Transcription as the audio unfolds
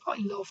I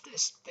love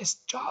this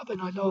job,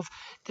 and I love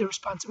the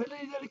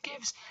responsibility that it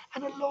gives,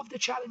 and I love the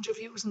challenge of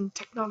using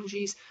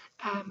technologies,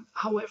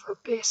 however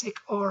basic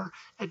or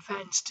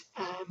advanced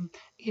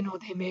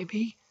they may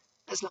be.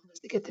 As long as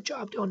they get the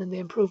job done and they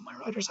improve my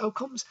riders'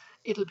 outcomes,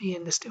 it'll be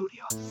in the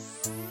studio.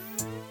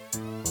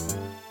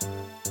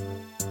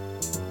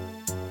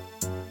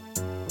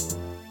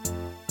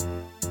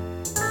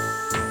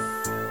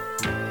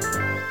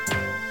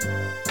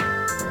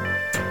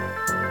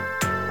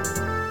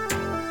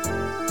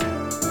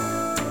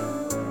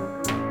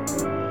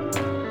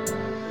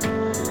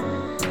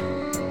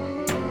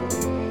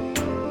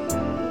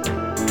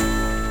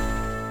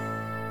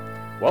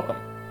 Welcome.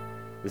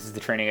 This is the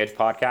Training Edge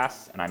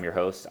Podcast, and I'm your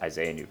host,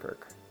 Isaiah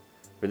Newkirk.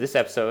 For this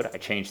episode, I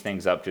changed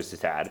things up just a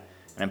tad,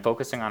 and I'm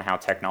focusing on how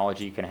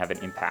technology can have an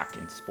impact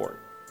in sport.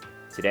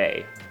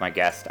 Today, with my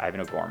guest,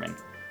 Ivan O'Gorman,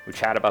 we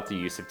chat about the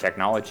use of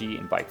technology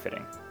in bike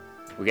fitting.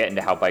 We get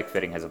into how bike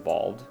fitting has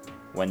evolved,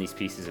 when these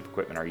pieces of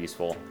equipment are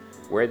useful,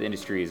 where the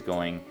industry is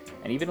going,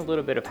 and even a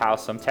little bit of how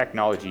some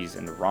technologies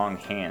in the wrong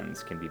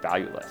hands can be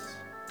valueless.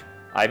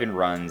 Ivan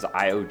runs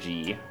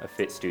IOG, a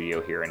fit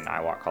studio here in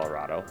Niwot,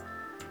 Colorado,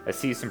 that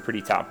sees some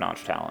pretty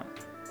top-notch talent.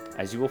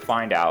 As you will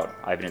find out,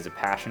 Ivan is a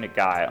passionate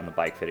guy on the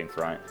bike fitting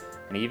front,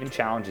 and he even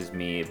challenges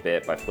me a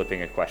bit by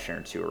flipping a question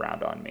or two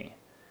around on me.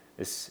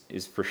 This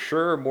is for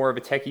sure more of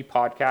a techie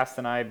podcast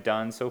than I've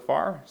done so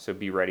far, so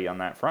be ready on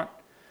that front.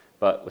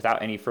 But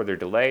without any further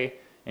delay,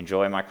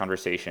 enjoy my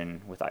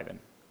conversation with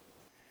Ivan.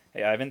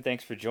 Hey Ivan,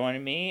 thanks for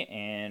joining me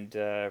and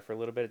for a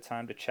little bit of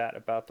time to chat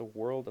about the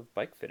world of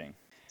bike fitting.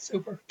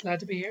 Super, glad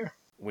to be here.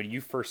 When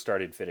you first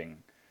started fitting,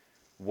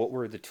 what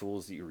were the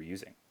tools that you were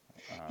using?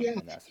 Yeah,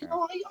 In that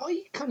scenario?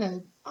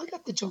 I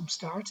got the jump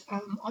start.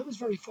 I was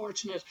very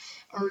fortunate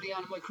early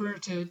on in my career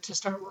to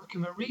start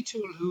working with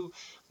Retool, who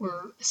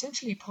were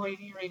essentially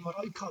pioneering what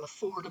I call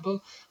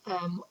affordable,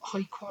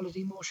 high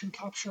quality motion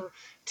capture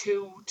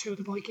to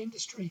the bike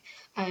industry.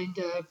 And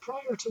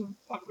prior to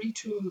what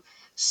Retool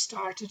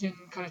started in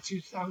kind of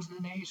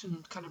 2008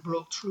 and kind of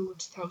broke through in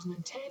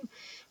 2010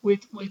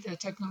 with a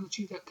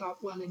technology that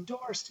got well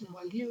endorsed and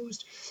well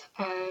used.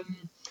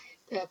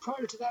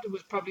 Prior to that, it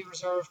was probably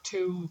reserved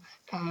to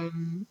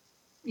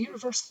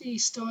university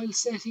style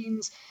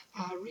settings,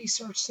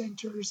 research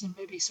centres, and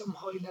maybe some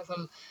high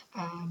level,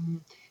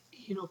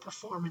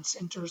 performance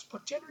centres.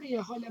 But generally,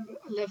 a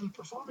level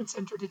performance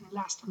centre didn't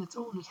last on its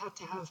own. It had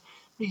to have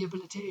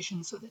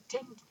rehabilitation. So there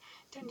tended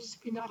to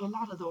be not a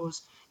lot of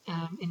those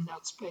in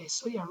that space.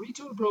 So yeah,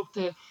 Retool broke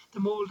the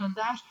mold on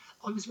that.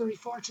 I was very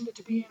fortunate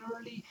to be in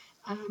early.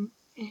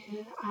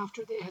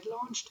 After they had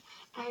launched,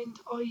 and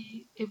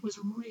it was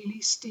a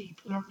really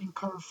steep learning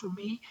curve for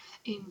me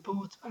in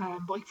both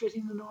bike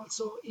fitting and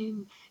also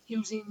in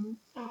using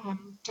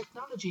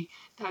technology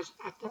that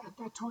at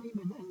that time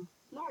and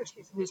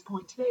largely to this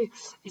point today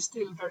is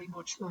still very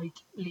much like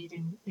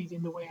leading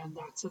the way on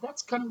that. So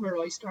that's kind of where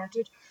I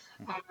started.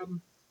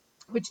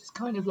 Which is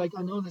kind of like,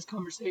 I know this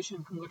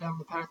conversation can go down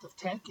the path of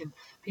tech and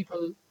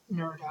people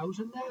nerd out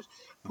on that,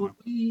 but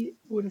we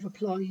would have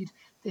applied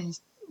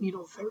these,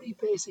 very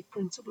basic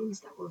principles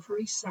that were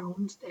very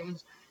sound. They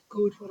had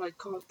good, what I'd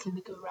call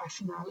clinical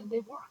rationale, and they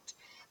worked.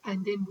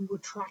 And then we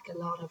would track a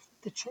lot of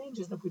the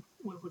changes that we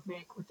would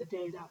make with the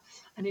data.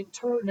 And in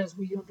turn, as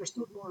we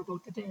understood more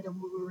about the data,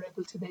 we were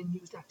able to then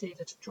use that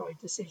data to drive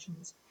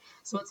decisions.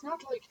 So it's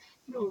not like,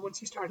 once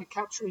you started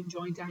capturing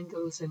joint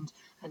angles and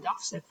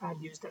offset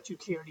values that you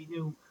clearly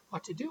knew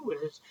what to do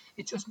with it.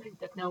 It just meant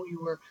that now you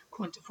were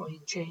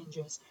quantifying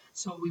changes.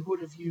 So we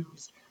would have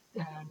used,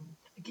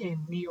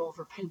 again, knee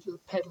over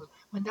pedal.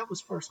 When that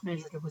was first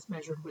measured, it was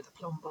measured with a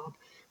plumb bob,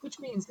 which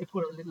means they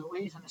put a little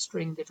weight on a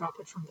string, they drop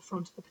it from the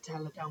front of the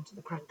patella down to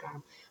the crank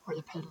arm or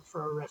the pedal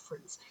for a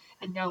reference.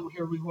 And now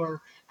here we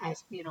were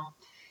at,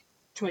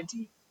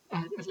 20,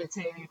 let's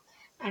say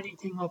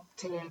anything up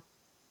to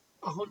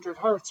 100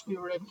 hertz, we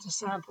were able to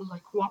sample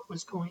like what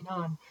was going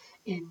on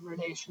in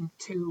relation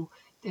to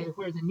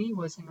where the knee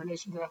was in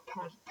relation to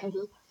that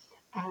pedal,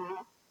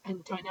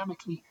 and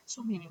dynamically,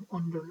 so meaning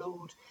under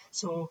load.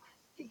 So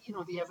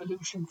the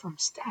evolution from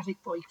static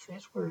bike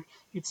fit, where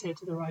you'd say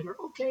to the rider,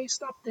 okay,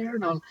 stop there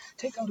and I'll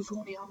take out a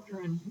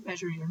goniometer and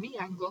measure your knee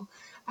angle,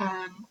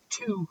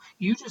 to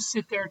you just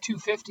sit there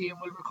 250 and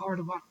we'll record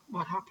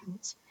what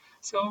happens.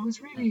 So it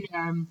was really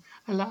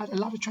a lot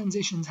of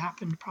transitions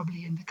happened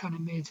probably in the kind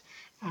of mid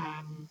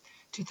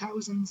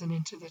 2000s and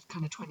into the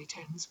kind of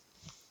 2010s.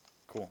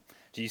 Cool.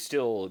 Do you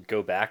still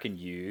go back and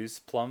use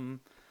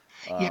plumb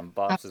Yeah,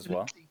 bobs as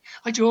well? absolutely.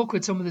 I joke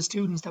with some of the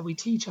students that we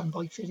teach on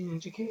bike fitting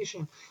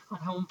education on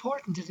how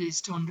important it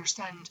is to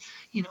understand,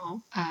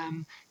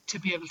 to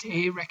be able to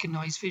A,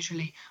 recognize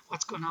visually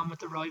what's going on with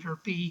the rider,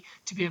 B,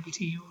 to be able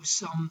to use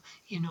some,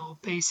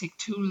 basic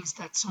tools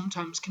that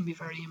sometimes can be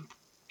very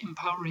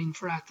empowering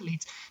for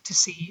athletes to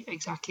see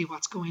exactly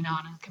what's going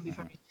on, and it can be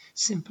very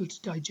simple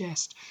to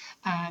digest.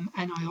 And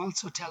I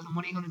also tell them,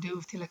 what are you going to do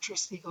if the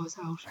electricity goes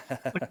out?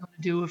 What are you going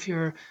to do if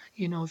you're,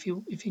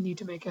 if you need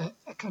to make a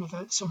kind of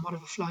a somewhat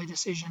of a fly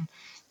decision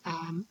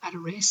at a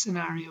race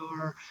scenario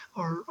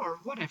or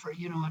whatever,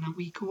 and a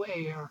week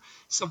away or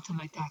something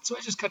like that. So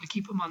I just kind of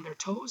keep them on their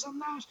toes on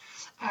that.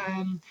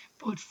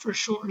 But for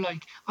sure,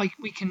 like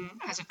we can,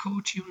 as a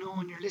coach,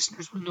 and your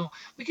listeners will know,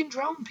 we can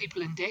drown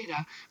people in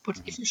data.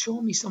 But if you show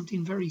me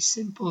something very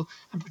simple,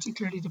 and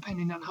particularly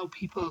depending on how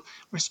people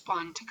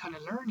respond to kind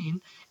of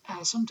learning,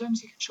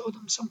 sometimes you can show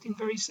them something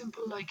very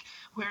simple like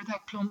where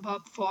that plumb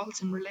bob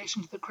falls in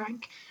relation to the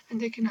crank, and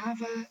they can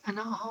have an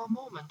aha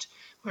moment.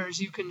 Whereas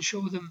you can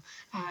show them,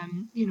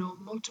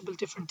 multiple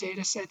different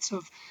data sets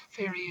of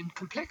varying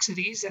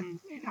complexities, and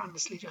it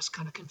honestly just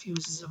kind of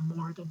confuses them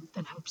more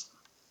than helps them.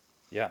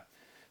 Yeah.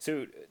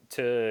 So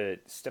to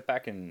step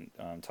back and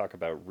talk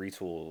about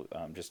retool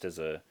just as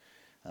a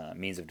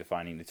means of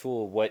defining the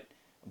tool, what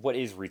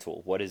is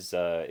retool? What is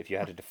if you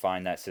had to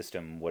define that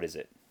system, what is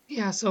it?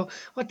 Yeah, so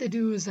what they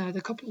do is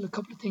a couple of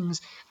things,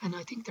 and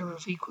I think they're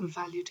of equal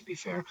value. To be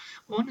fair,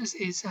 one is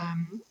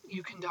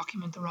you can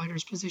document the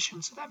rider's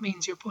position. So that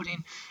means you're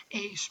putting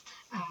eight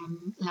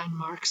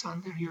landmarks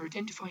on there. You're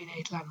identifying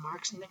eight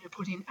landmarks, and then you're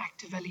putting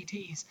active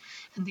LEDs,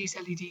 and these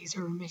LEDs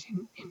are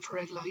emitting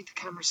infrared light.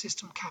 The camera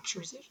system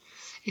captures it.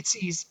 It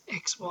sees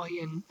X,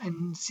 Y,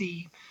 and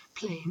Z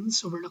planes,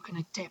 so we're looking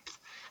at depth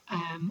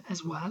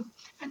as well,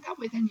 and that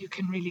way then you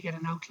can really get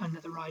an outline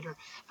of the rider.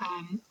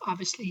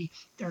 Obviously,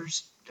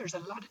 there's a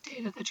lot of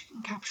data that you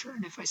can capture,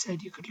 and if I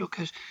said you could look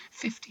at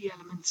 50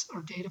 elements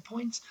or data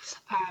points,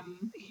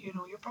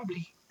 you're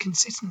probably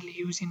consistently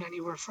using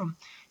anywhere from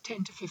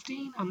 10 to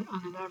 15 on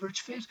an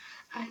average fit,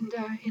 and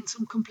in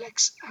some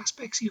complex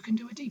aspects you can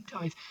do a deep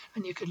dive,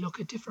 and you could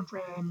look at different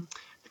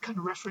kind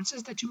of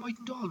references that you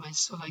mightn't always,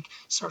 so like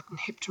certain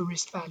hip to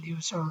wrist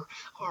values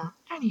or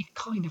any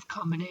kind of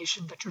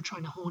combination that you're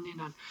trying to hone in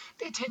on.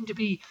 They tend to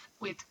be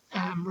with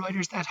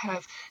riders that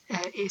have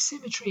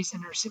asymmetries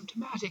and are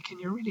symptomatic, and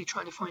you're really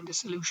trying to find a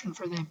solution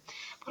for them.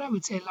 But I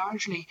would say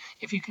largely,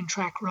 if you can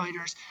track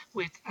riders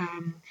with,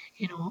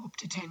 up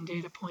to 10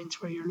 data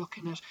points, where you're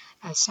looking at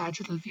a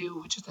sagittal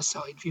view, which is the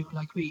side view,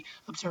 like we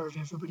observe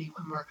everybody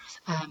when we're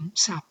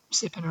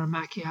sipping our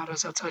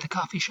macchiatos outside a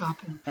coffee shop,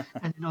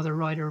 and another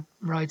rider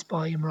rides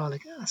by, and we're all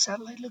like,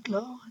 satellite look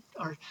low,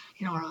 or,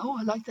 or oh,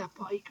 I like that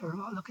bike, or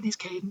oh, look at his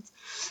cadence.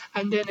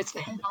 And then it's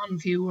the head-on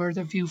view or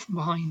the view from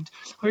behind,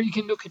 where you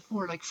can look at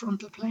more like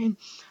frontal plane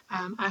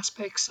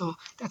aspects. So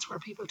that's where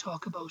people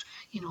talk about,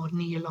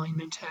 knee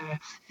alignment,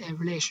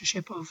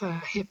 relationship of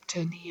hip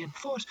to knee and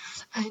foot,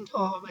 and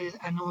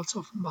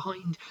also from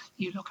behind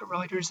you look at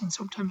riders, and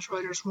sometimes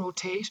riders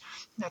rotate.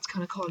 That's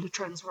kind of called a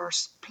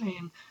transverse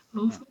plane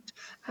movement,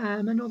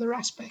 and other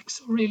aspects.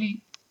 So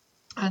really,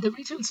 the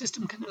retail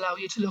system can allow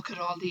you to look at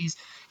all these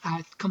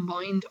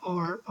combined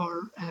or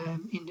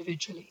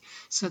individually.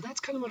 So that's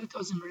kind of what it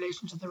does in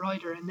relation to the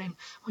rider. And then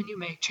when you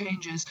make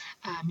changes,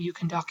 you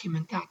can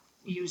document that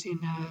using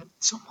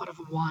somewhat of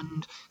a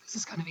wand, because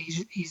it's kind of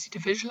easy to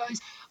visualize,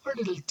 or a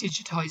little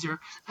digitizer,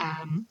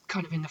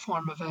 kind of in the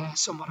form of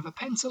somewhat of a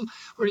pencil,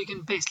 where you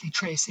can basically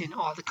trace in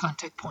all the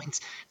contact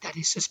points that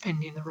is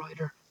suspending the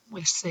rider,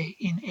 we'll say,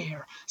 in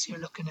air. So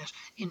you're looking at,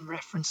 in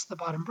reference to the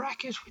bottom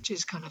bracket, which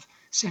is kind of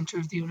center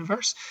of the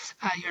universe,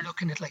 you're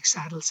looking at like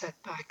saddle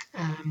setback,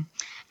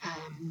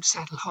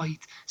 saddle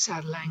height,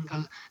 saddle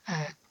angle,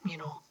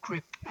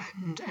 grip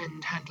and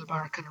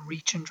handlebar kind of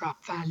reach and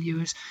drop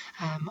values.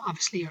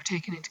 Obviously, you're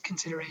taking into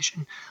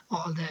consideration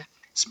all the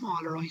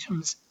smaller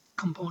items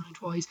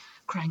component wise,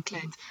 crank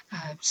length,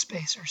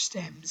 spacer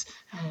stems,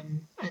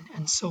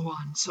 and so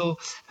on. So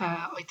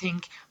I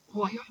think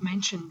why I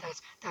mentioned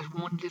that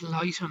one little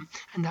item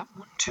and that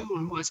one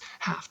tool was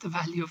half the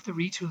value of the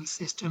retool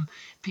system,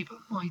 people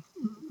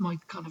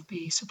might kind of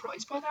be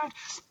surprised by that.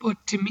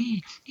 But to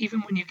me,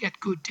 even when you get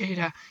good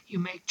data, you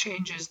make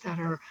changes that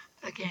are,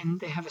 again,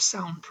 they have a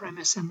sound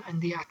premise,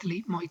 and the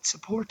athlete might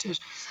support it.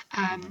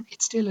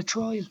 It's still a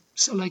trial.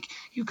 So like,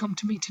 you come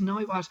to me to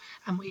NIWAT,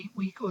 and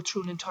we go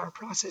through an entire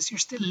process. You're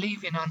still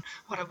leaving on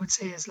what I would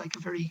say is like a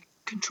very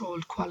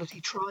controlled quality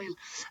trial,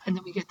 and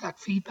then we get that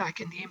feedback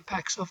and the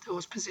impacts of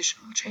those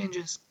positional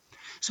changes.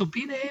 So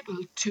being able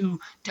to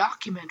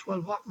document,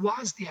 well, what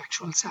was the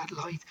actual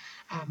satellite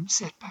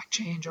setback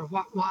change, or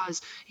what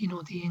was,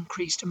 the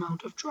increased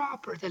amount of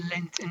drop or the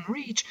length and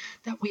reach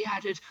that we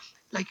added,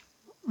 like,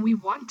 we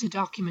want to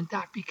document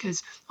that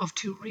because of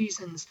two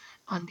reasons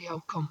on the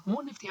outcome.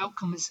 One, if the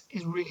outcome is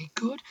really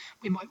good,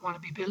 we might want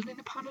to be building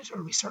upon it,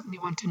 or we certainly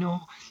want to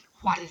know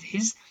what it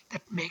is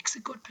that makes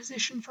a good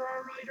position for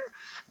our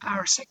rider.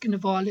 Or second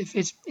of all,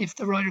 if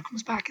the rider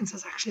comes back and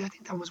says, actually, I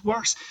think that was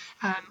worse,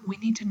 we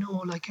need to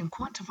know, like, and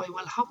quantify,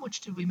 well, how much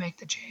did we make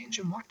the change,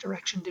 and what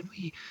direction did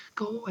we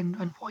go,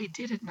 and why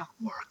did it not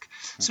work?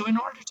 So in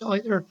order to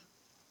either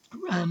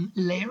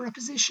layer a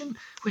position,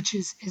 which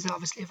is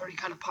obviously a very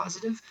kind of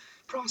positive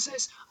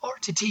process, or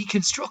to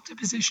deconstruct a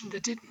position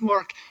that didn't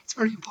work, it's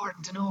very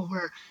important to know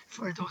where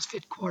those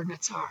fit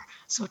coordinates are.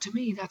 So to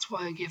me, that's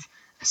why I give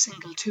a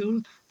single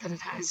tool that it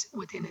has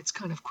within its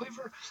kind of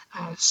quiver.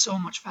 So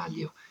much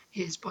value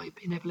is by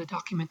being able to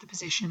document the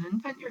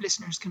position, and your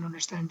listeners can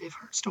understand. They've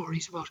heard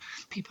stories about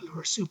people who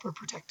are super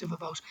protective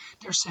about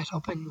their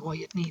setup and why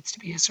it needs to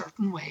be a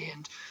certain way,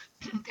 and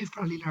they've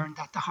probably learned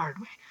that the hard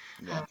way.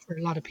 Yeah. For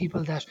a lot of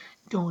people that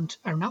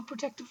are not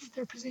protective of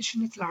their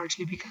position, it's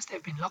largely because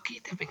they've been lucky,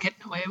 they've been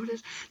getting away with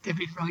it, they've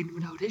been riding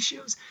without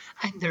issues,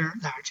 and they're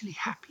largely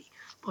happy.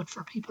 But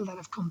for people that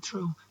have come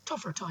through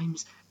tougher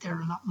times, they're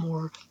a lot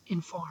more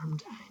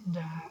informed and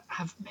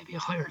have maybe a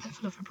higher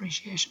level of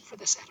appreciation for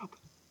the setup.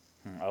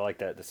 I like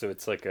that. So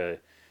it's like a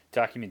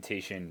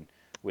documentation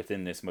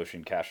within this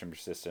motion capture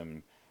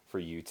system for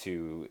you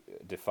to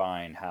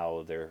define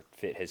how their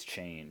fit has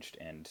changed,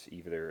 and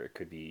either it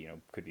could be,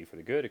 could be for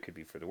the good, it could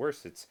be for the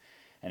worse. It's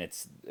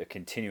a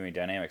continuing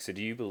dynamic. So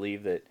do you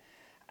believe that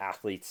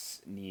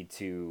athletes need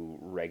to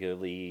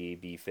regularly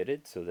be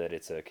fitted so that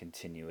it's a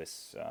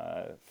continuous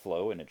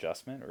flow and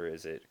adjustment, or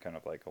is it kind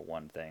of like a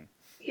one thing?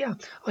 Yeah,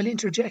 I'll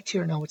interject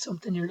here now with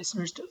something your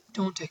listeners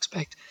don't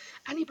expect.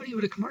 Anybody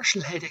with a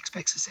commercial head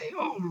expects to say,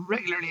 "Oh,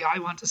 regularly I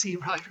want to see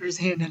riders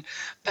in and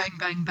bang,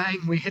 bang,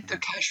 bang, we hit the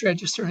cash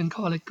register and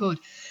call it good."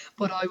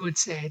 But I would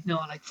say no.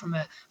 Like from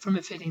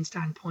a fitting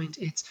standpoint,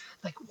 it's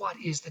like what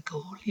is the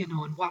goal,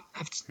 and what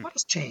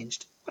has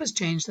changed? What has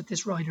changed that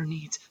this rider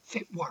needs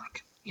fit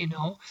work?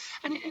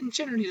 And it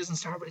generally doesn't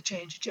start with a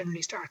change. It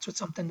generally starts with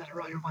something that a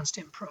rider wants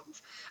to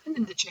improve, and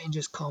then the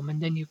changes come,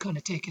 and then you kind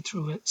of take it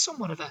through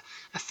somewhat of a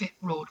fit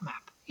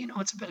roadmap.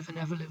 It's a bit of an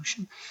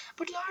evolution.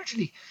 But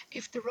largely,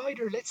 if the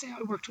rider, let's say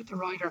I worked with the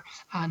rider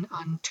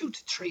on 2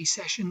 to 3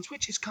 sessions,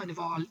 which is kind of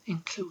all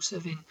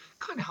inclusive in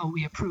kind of how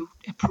we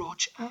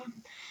approach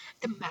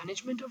the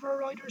management of our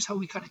riders, how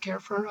we kind of care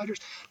for our riders,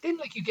 then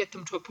like you get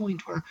them to a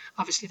point where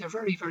obviously they're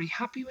very, very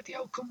happy with the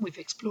outcome. We've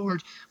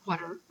explored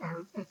what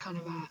are kind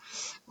of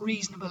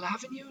reasonable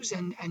avenues,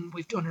 and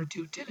we've done our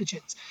due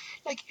diligence.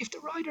 Like if the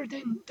rider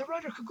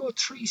could go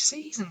 3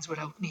 seasons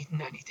without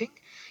needing anything,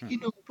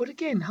 but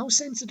again, how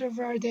sensitive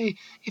are they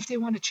if they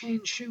want to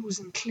change shoes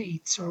and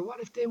cleats, or what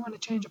if they want to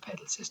change a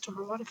pedal system,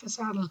 or what if a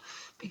saddle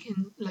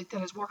begin like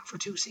that has worked for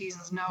 2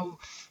 seasons now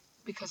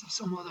because of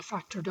some other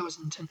factor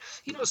doesn't. And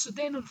so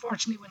then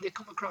unfortunately when they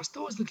come across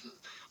those little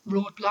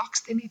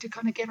roadblocks, they need to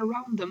kind of get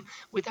around them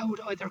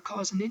without either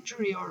causing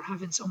injury or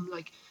having some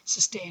like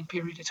sustained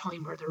period of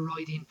time where they're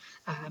riding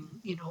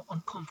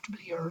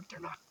uncomfortably, or they're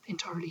not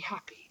entirely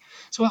happy.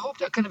 So I hope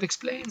that kind of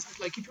explains that,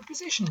 like, if your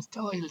position is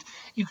dialed,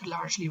 you could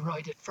largely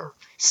ride it for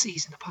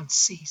season upon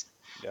season.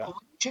 Yeah. But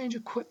when you change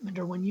equipment,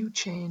 or when you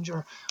change,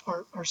 or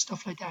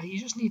stuff like that, you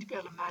just need to be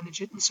able to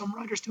manage it. And some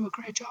riders do a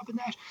great job in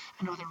that,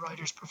 and other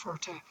riders prefer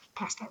to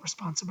pass that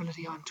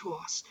responsibility on to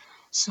us.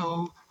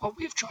 So what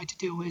we've tried to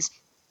do is,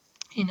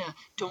 in a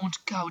don't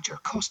gouge your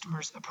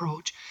customers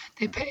approach,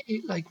 they pay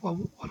like what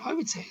I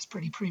would say is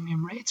pretty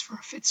premium rates for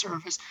a fit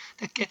service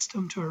that gets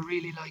them to a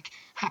really like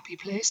happy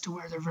place, to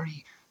where they're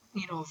very,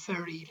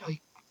 very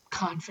like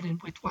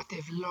confident with what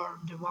they've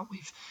learned and what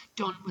we've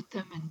done with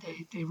them, and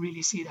they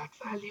really see that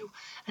value.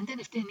 And then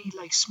if they need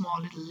like small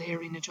little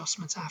layering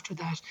adjustments after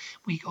that,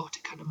 we go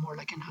to kind of more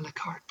like an a la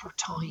carte per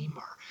time,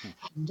 or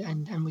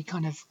and we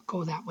kind of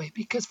go that way,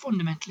 because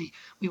fundamentally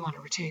we want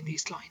to retain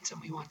these clients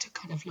and we want to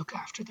kind of look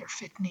after their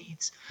fit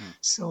needs.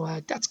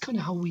 So that's kind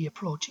of how we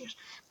approach it.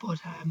 But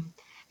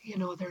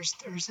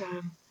there's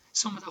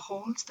some of the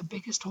holes, the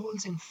biggest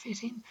holes in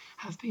fitting,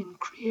 have been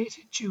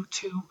created due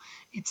to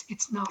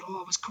it's not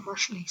always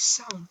commercially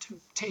sound to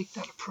take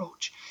that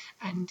approach,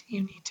 and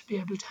you need to be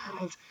able to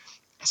have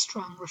a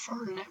strong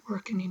referral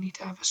network, and you need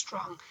to have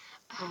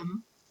a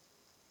um,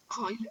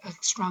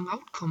 strong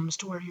outcomes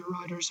to where your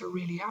riders are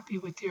really happy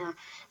with your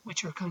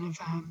kind of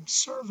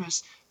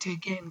service, to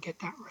again get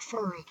that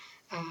referral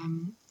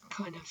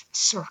kind of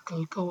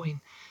circle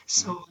going.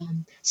 So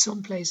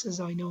some places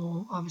I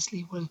know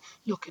obviously will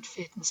look at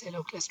fit and say,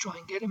 look, let's try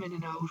and get them in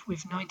and out.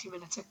 We've 90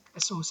 minutes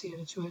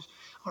associated to it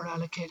or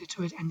allocated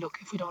to it, and look,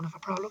 if we don't have a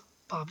problem,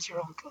 Bob's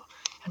your uncle,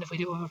 and if we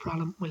do have a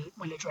problem,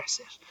 we'll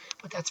address it.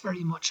 But that's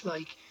very much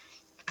like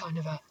kind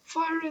of a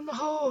fire in the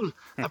hole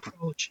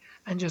approach,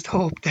 and just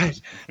hope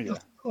that Yeah.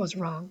 nothing goes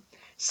wrong.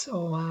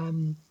 So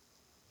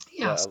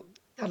yeah, Yeah. so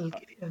that'll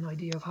give you an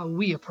idea of how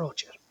we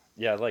approach it.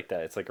 Yeah, I like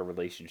that. It's like a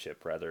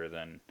relationship rather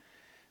than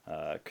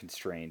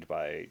constrained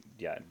by,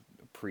 yeah,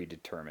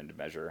 predetermined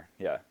measure.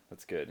 Yeah,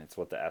 that's good. It's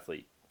what the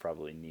athlete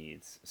probably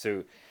needs.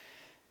 So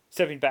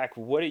stepping back,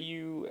 what do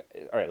you?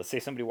 All right, let's say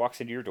somebody walks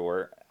into your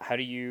door. How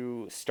do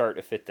you start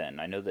a fit then?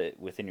 I know that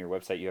within your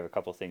website you have a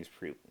couple things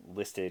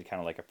listed, kind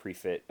of like a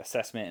pre-fit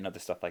assessment and other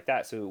stuff like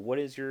that. So what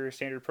is your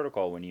standard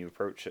protocol when you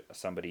approach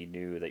somebody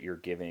new that you're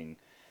giving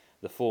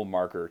the full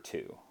marker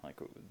to, like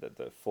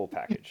the full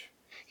package?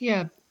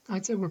 Yeah,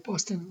 I'd say we're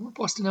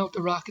busting out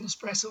the rocket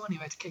espresso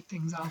anyway to kick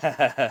things off.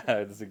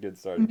 That's a good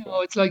starting No,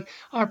 point. it's like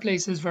our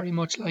place is very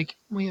much like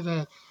we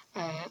have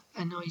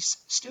a nice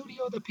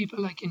studio that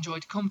people like enjoy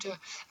to come to,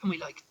 and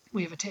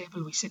we have a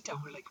table, we sit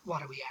down, we're like,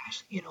 what are we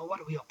at? What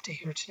are we up to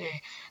here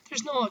today?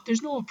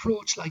 There's no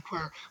approach like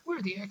where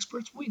we're the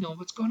experts, we know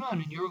what's going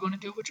on, and you're going to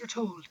do what you're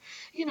told.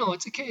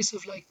 It's a case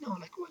of like, no,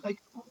 like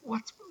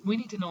what we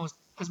need to know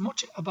as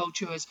much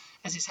about you as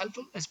is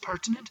helpful, as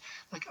pertinent.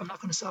 Like, I'm not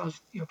going to solve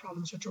your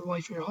problems with your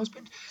wife or your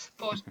husband,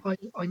 but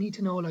I need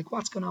to know like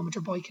what's going on with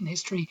your biking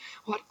history,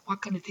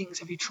 what kind of things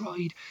have you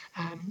tried,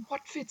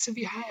 what fits have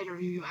you had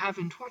or you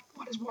haven't,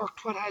 what has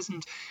worked, what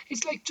hasn't.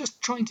 It's like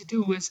just trying to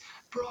do is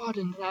broad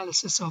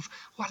analysis of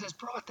what has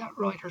brought that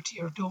rider to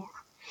your door.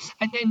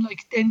 And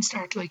then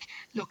start like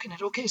looking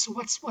at, okay, so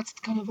what's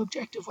the kind of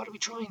objective, what are we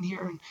trying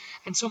here?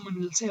 And someone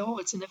will say, oh,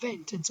 it's an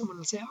event, and someone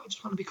will say, oh, I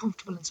just want to be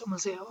comfortable, and someone will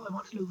say, oh, I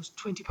want to lose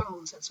 20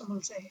 pounds, and someone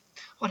will say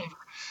whatever.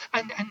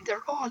 And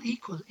they're all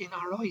equal in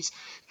our eyes,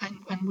 and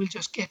we'll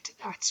just get to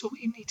that. So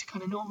we need to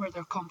kind of know where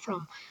they're come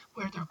from,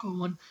 where they're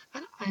going,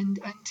 and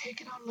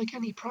take it on like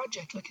any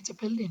project, like it's a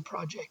building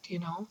project.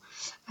 And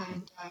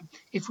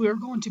if we're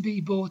going to be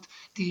both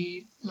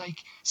the, like,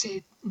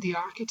 say, the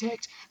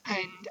architect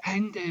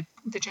and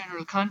the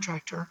general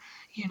contractor,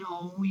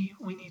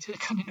 we need to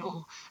kind of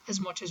know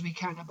as much as we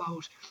can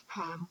about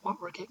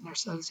what we're getting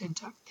ourselves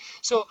into.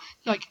 So,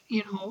 like,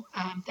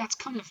 that's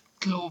kind of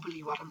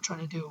globally what I'm trying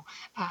to do.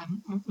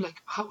 Like,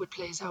 how it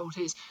plays out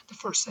is the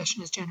first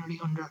session is generally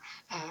under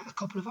a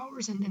couple of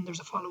hours, and then there's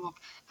a follow-up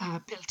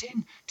built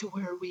in to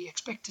where we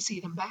expect to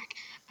see them back,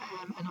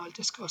 and I'll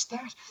discuss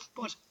that.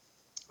 But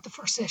the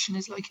first session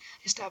is like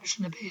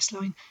establishing a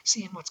baseline,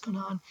 seeing what's going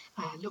on,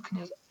 looking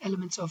at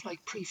elements of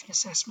like pre-fit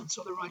assessment,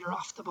 so the rider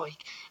off the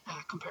bike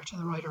compared to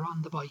the rider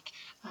on the bike,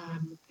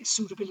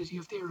 suitability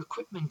of their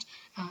equipment,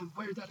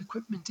 where that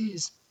equipment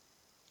is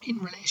in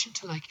relation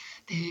to like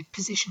the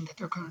position that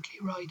they're currently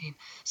riding.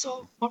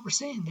 So what we're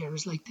saying there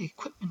is like the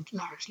equipment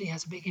largely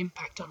has a big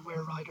impact on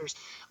where riders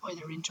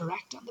either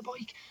interact on the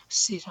bike,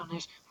 sit on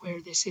it,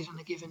 where they sit on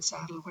a given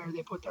saddle, where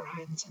they put their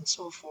hands, and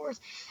so forth.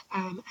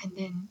 And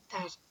then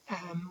that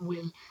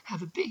will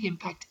have a big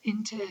impact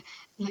into,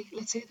 like,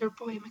 let's say, their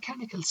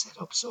biomechanical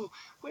setup. So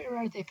where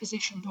are they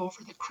positioned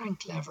over the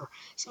crank lever?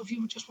 So if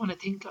you just want to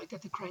think like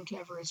that, the crank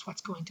lever is what's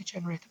going to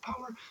generate the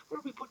power, where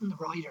are we putting the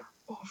rider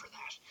over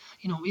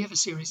that? We have a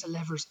series of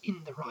levers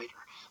in the rider.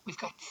 We've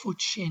got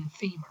foot, shin,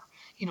 femur,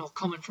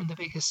 coming from the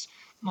biggest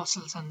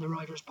muscles on the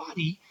rider's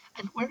body,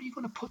 and where are you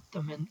going to put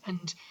them?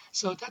 And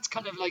so that's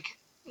kind of like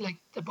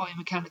the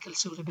biomechanical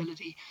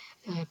suitability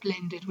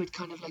blended with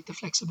kind of like the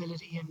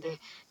flexibility and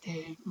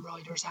the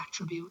rider's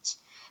attributes.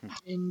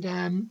 And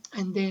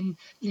then,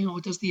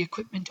 does the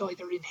equipment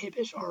either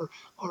inhibit or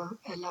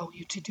allow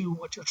you to do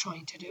what you're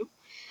trying to do?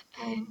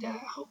 And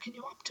how can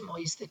you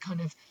optimize the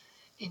kind of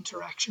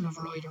interaction of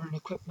rider and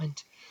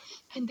equipment?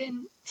 And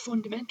then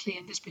fundamentally,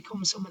 and this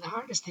becomes some of the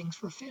hardest things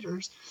for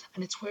fitters,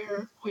 and it's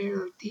where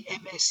the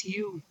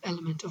MSU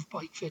element of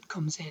bike fit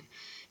comes in,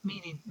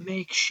 meaning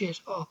make shit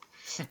up.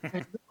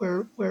 And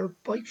where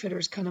bike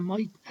fitters kind of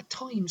might at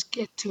times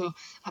get to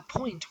a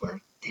point where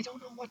they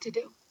don't know what to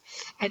do.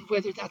 And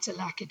whether that's a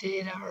lack of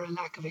data or a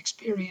lack of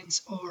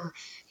experience, or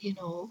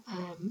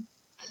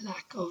a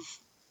lack of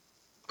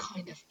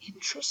kind of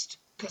interest,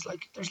 because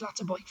like there's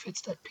lots of bike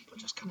fits that people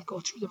just kind of go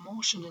through the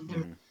motion, and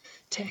they're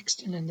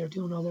texting and they're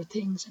doing other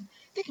things, and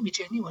they can be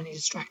genuinely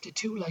distracted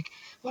too. Like,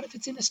 what if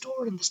it's in a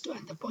store and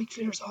the bike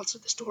fitter is also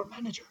the store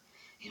manager?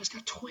 He's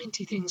got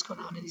 20 things going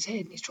on in his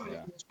head, and he's trying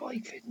to do his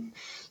bike fit, and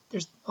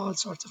there's all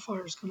sorts of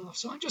fires going off.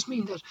 So I just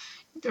mean that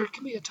there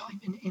can be a time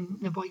in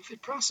the bike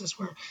fit process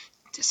where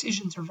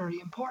decisions are very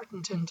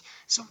important, and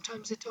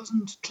sometimes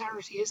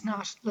clarity is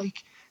not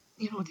like,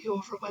 the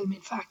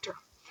overwhelming factor.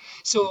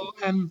 So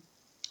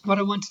what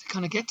I wanted to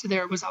kind of get to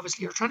there was,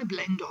 obviously you're trying to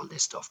blend all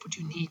this stuff, but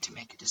you need to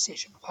make a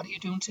decision. What are you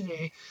doing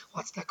today?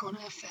 What's that going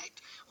to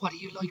affect? What are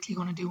you likely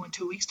going to do in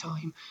 2 weeks'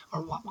 time?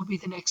 Or what will be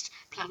the next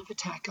plan of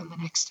attack on the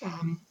next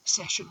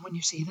session when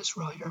you see this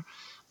rider?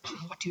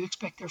 What do you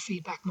expect their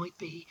feedback might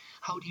be?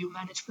 How do you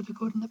manage for the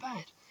good and the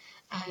bad?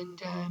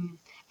 And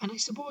I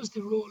suppose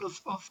the role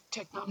of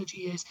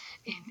technology is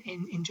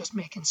in just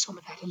making some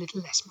of that a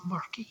little less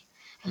murky,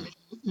 a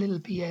little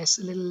BS,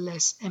 a little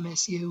less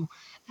MSU,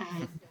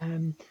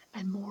 and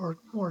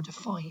more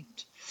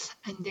defined.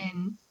 And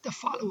then the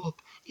follow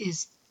up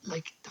is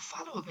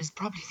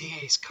probably the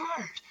ace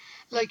card.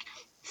 Like,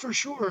 for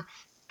sure,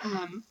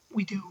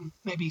 we do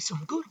maybe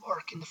some good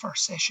work in the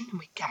first session and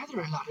we gather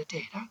a lot of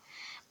data,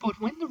 but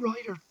when the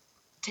rider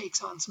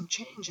takes on some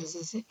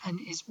changes and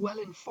is well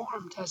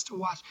informed as to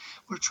what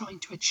we're trying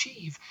to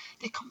achieve,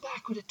 they come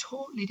back with a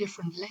totally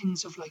different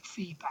lens of like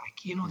feedback.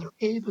 They're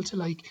able to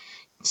like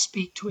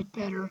speak to it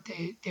better.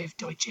 They've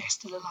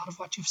digested a lot of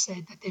what you've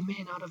said that they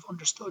may not have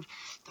understood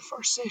the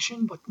first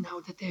session, but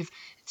now that they've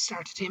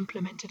started to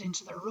implement it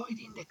into their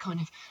riding, they kind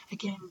of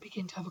again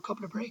begin to have a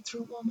couple of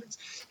breakthrough moments,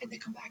 and they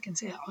come back and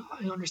say,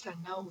 I understand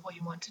now why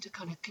you wanted to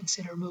kind of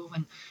consider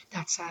moving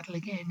that saddle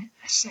again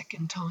a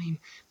second time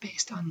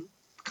based on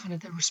kind of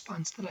the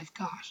response that I've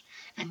got,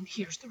 and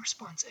here's the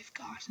response I've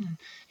got, and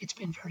it's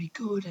been very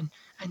good. And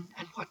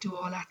what do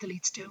all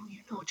athletes do? You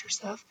know it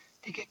yourself.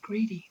 They get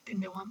greedy, then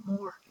they want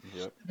more.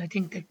 Yep. And I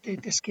think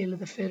that the skill of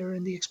the fitter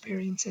and the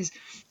experience is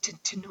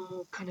to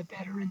know kind of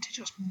better and to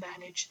just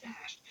manage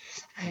that,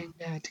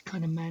 and to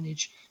kind of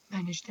manage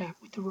that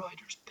with the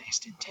rider's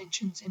best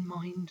intentions in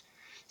mind.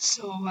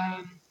 So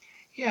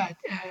yeah,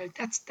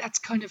 that's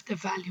kind of the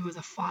value of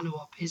the follow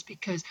up, is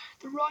because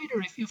the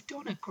rider, if you've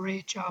done a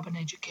great job in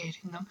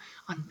educating them,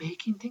 on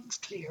making things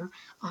clear,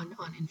 on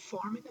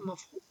informing them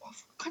of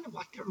kind of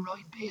what their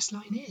ride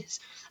baseline is,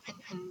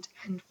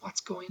 and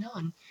what's going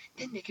on,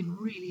 then they can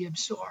really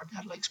absorb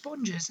that like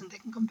sponges, and they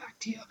can come back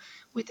to you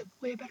with a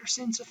way better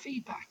sense of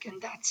feedback.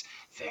 And that's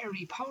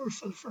very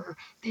powerful for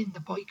then the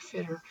bike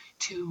fitter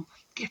to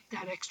get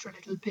that extra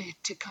little bit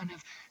to kind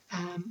of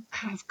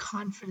have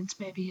confidence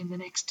maybe in the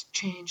next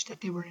change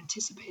that they were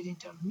anticipating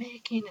to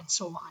making, and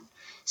so on.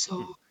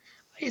 So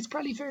it's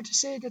probably fair to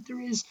say that there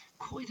is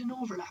quite an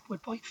overlap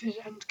with bike fit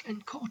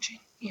and coaching,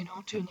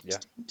 to an Yeah.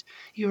 extent.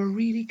 You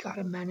really got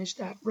to manage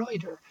that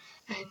rider.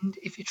 And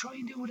if you try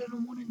and do it on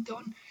a one and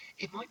done,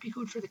 it might be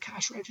good for the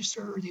cash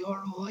register or the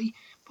ROI,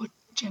 but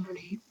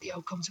generally the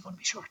outcomes are going to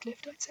be short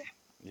lived, I'd say.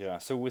 Yeah.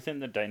 So within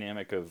the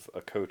dynamic of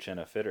a coach and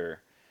a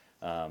fitter,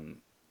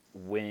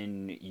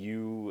 when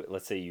you,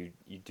 let's say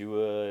you do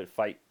a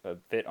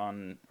fit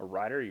on a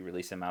rider, you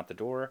release him out the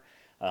door.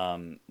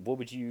 What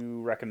would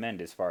you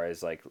recommend as far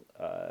as like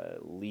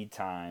lead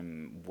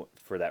time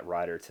for that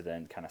rider to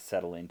then kind of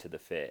settle into the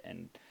fit?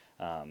 And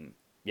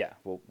yeah,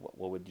 what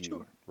would you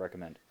Sure.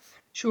 recommend?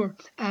 Sure.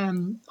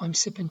 I'm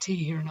sipping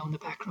tea here now in the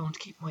background to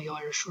keep my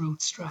Irish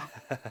roots strong.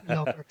 We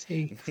love our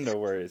tea. No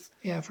worries.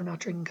 Yeah, if we're not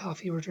drinking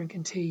coffee, we're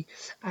drinking tea.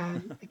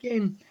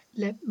 Again,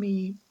 let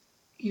me.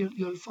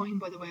 You'll find,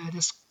 by the way I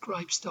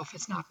describe stuff,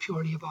 it's not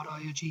purely about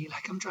IOG.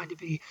 Like, I'm trying to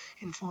be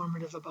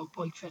informative about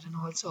bike fit, and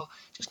also Of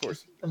just give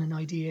course. people an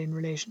idea in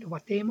relation to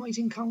what they might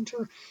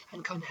encounter,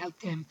 and kind of help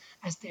them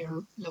as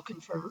they're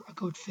looking for a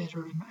good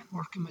fitter, and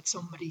working with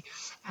somebody.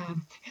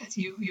 As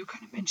you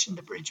kind of mentioned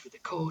the bridge with the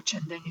coach,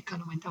 and then you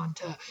kind of went on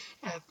to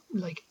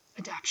like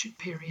adaptation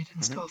period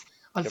and Hmm. stuff.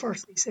 I'll Yep.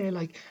 firstly say,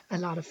 like, a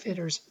lot of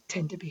fitters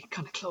tend to be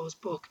kind of closed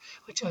book,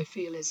 which I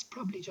feel is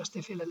probably just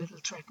they feel a little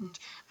threatened,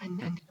 and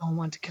they don't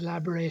want to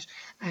collaborate,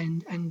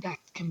 and that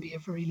can be a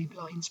really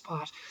blind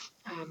spot.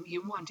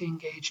 You want to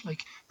engage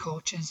like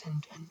coaches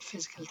and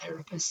physical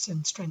therapists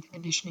and strength and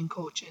conditioning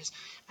coaches,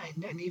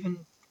 and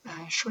even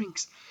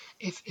shrinks,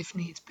 if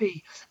needs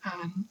be,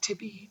 to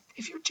be,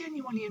 if you're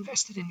genuinely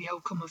invested in the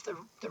outcome of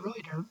the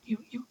rider,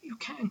 you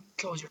can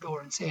close your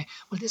door and say,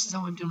 well, this is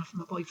how I'm doing it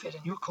from a bike fit,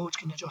 and your coach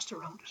can adjust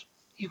around it.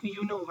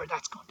 You know where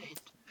that's going to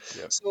end.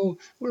 Yep. So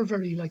we're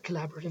very like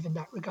collaborative in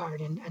that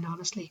regard, and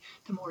honestly,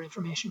 the more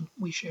information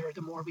we share,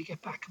 the more we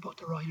get back about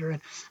the rider,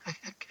 and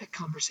a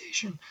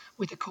conversation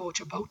with the coach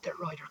about their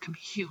rider can be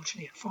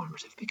hugely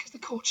informative, because the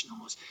coach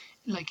knows,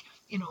 like,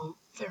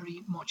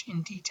 very much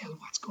in detail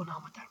what's going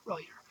on with that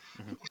rider,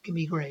 Hmm. and that can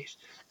be great.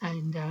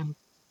 And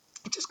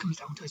it just comes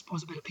down to, I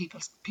suppose, a bit of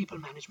people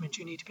management.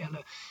 You need to be able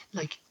to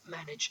like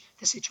manage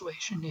the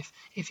situation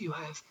if you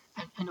have,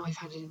 and I've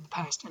had it in the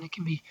past, and it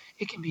can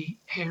be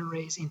hair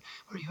raising,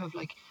 where you have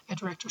like a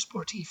director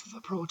sportif of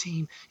a pro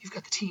team, you've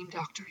got the team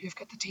doctor, you've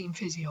got the team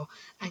physio,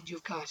 and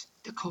you've got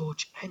the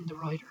coach and the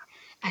rider,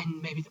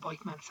 and maybe the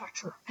bike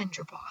manufacturer and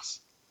your boss,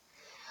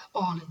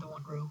 all in the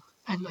one room.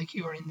 And like,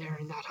 you're in there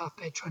in that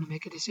hotbed trying to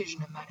make a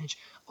decision and manage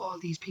all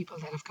these people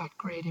that have got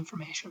great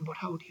information, but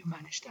how do you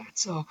manage that?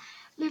 So,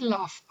 little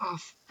off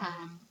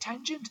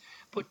tangent,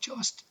 but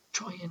just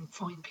try and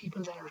find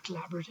people that are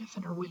collaborative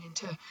and are willing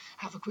to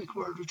have a quick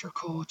word with your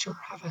coach, or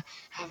have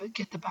a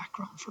get the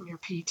background from your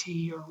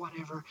PT or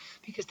whatever,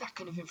 because that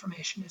kind of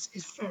information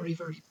is very,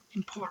 very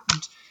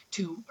important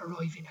to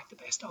arriving at the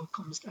best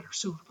outcomes that are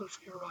suitable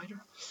for your rider.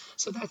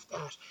 So that's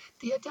that.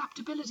 The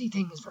adaptability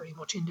thing is very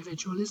much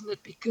individual, isn't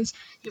it? Because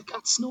you've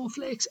got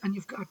snowflakes and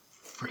you've got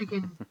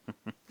friggin'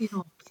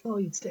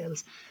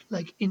 Clydesdales,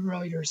 like, in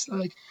riders.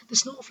 Like, the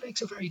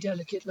snowflakes are very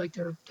delicate. Like,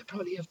 they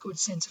probably have good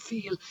sense of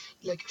feel.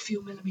 Like, a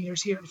few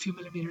millimeters here and a few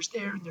millimeters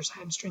there, and there's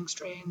hamstring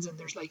strains, and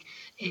there's like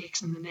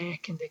aches in the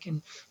neck, and they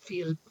can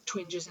feel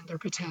twinges in their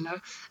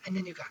patella. And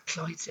then you've got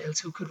Clydesdales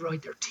who could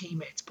ride their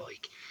teammate's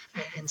bike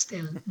and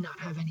still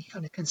not have any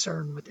kind of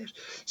concern with it.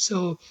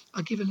 So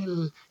I'll give a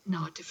little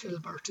nod to Phil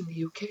Burt in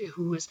the UK,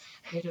 who was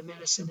head of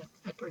medicine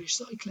at British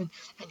Cycling,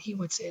 and he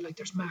would say, like,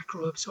 there's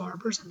macro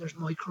absorbers and there's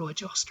micro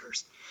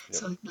adjusters. Yep.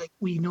 So, like,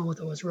 we know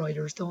those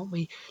riders, don't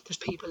we? There's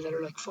people that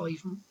are like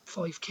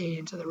 5k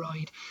into the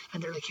ride,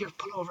 and they're like, here,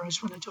 pull over, I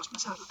just want to adjust my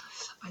saddle.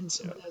 And Yeah.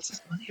 someone else is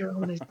going, here, I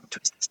want to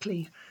twist this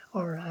cleat,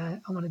 or I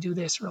want to do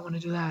this, or I want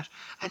to do that.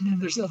 And then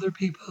there's other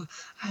people,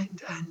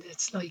 and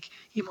it's like,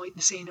 you mightn't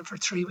have seen them for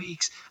 3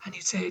 weeks, and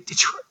you'd say,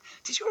 did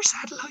your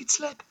saddle height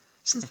slip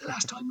since the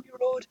last time you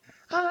rode?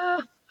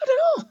 I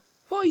don't know.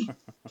 Why?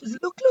 Does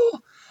it look low?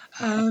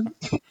 Um,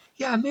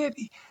 yeah,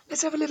 maybe.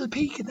 Let's have a little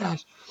peek at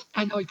that.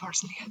 And I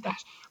personally had that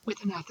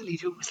with an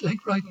athlete who was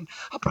like riding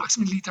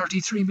approximately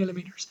 33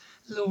 millimeters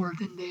lower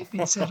than they've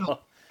been set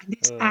up. And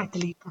this Uh,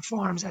 athlete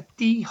performs at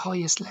the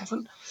highest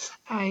level,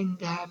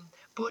 and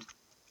but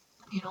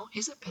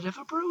is a bit of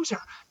a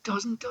bruiser.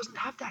 Doesn't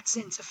have that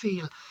sense of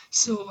feel.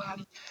 So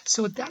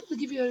that'll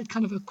give you a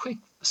kind of a quick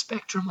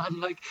spectrum on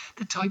like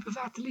the type of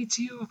athletes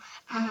you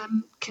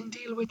can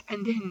deal with,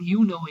 and then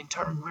in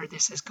turn where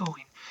this is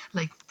going.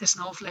 Like the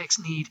snowflakes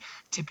need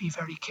to be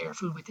very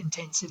careful with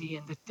intensity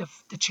and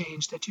the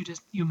change that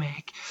you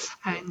make,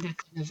 and the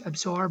kind of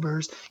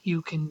absorbers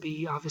you can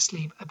be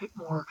obviously a bit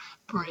more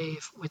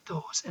brave with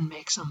those and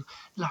make some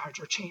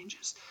larger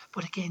changes.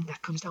 But again,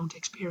 that comes down to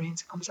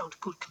experience. It comes down to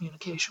good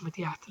communication with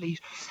the athlete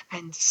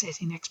and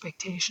setting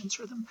expectations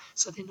for them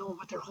so they know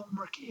what their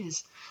homework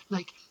is.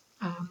 Like,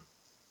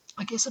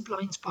 I guess a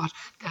blind spot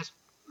that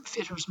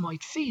fitters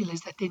might feel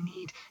is that they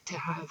need to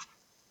have,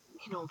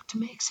 to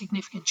make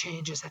significant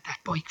changes at that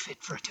bike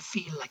fit for it to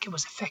feel like it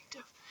was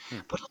effective. hmm.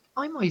 But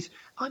I might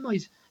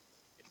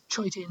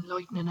try to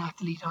enlighten an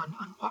athlete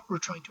on what we're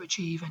trying to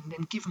achieve and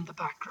then give them the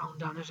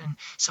background on it and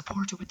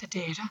support it with the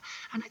data.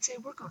 And I'd say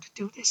we're going to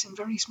do this in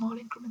very small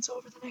increments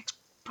over the next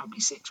probably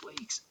 6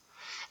 weeks.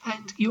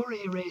 And your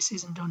A race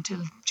isn't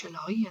until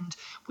July, and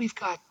we've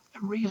got a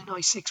real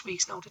nice 6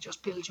 weeks now to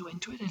just build you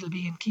into it. It'll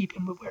be in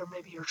keeping with where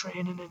maybe your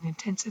training and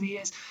intensity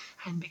is,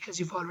 and because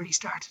you've already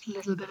started a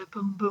little bit of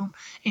boom boom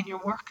in your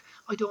work,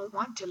 I don't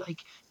want to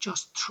like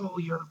just throw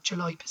your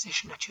July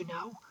position at you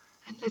now.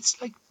 And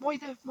let's like why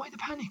the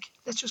panic?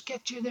 Let's just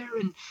get you there,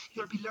 and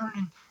you'll be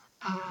learning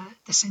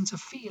the sense of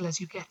feel as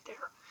you get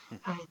there.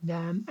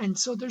 And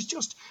so there's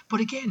just, but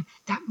again,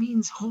 that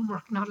means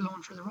homework not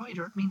alone for the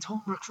rider. It means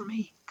homework for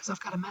me because I've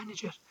got to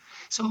manage it.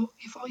 So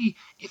if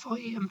I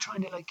am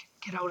trying to like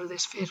get out of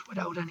this fit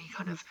without any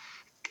kind of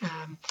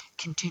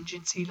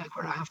contingency, like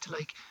where I have to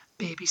like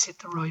babysit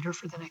the rider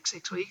for the next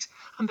 6 weeks,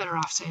 I'm better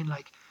off saying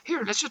like,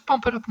 here, let's just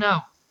bump it up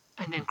now,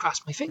 and then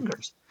cross my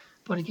fingers.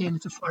 But again,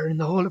 it's a fire in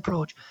the hole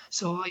approach.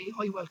 So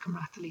I welcome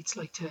athletes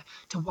like to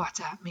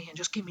WhatsApp me and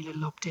just give me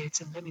little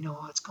updates and let me know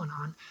what's going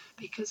on,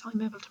 because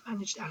I'm able to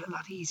manage that a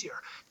lot easier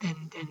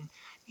than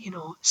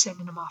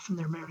sending them off in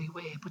their merry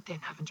way, but then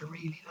having to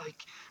really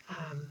like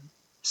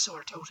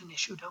sort out an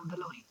issue down the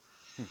line.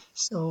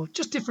 So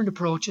just different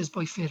approaches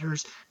by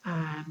fitters,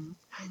 and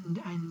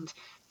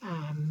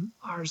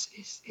ours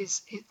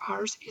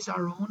is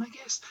our own, I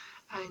guess,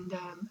 and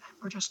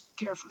we're just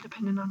careful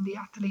depending on the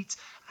athletes.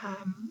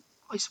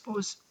 I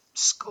suppose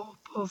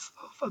scope of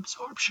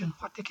absorption,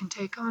 what they can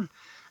take on.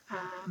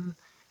 Um,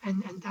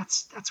 and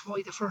that's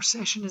why the first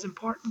session is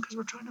important, because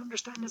we're trying to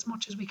understand as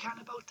much as we can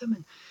about them.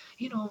 And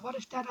what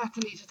if that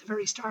athlete at the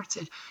very start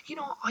said,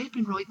 I've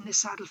been riding this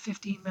saddle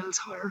 15 mils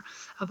higher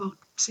about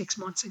 6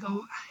 months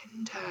ago,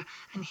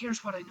 and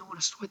here's what I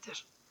noticed with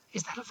it.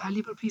 Is that a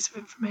valuable piece of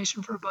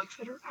information for a bike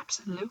fitter?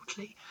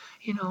 Absolutely.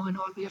 And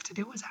all we have to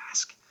do is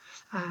ask.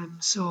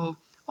 So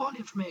all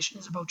information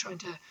is about trying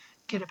to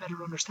get a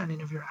better understanding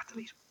of your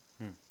athlete.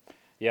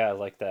 Yeah, I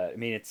like that. I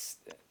mean,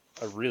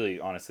 I really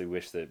honestly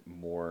wish that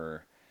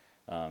more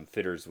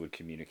fitters would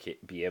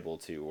communicate, be able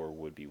to, or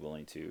would be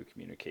willing to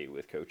communicate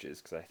with coaches,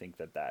 because I think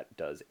that that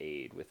does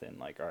aid within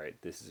like, all right,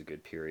 this is a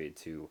good period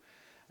to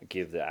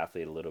give the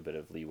athlete a little bit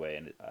of leeway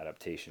and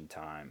adaptation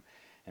time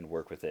and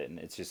work with it. And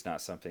it's just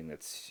not something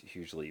that's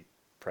hugely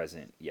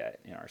present yet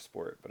in our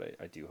sport. But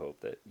I do hope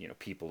that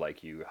people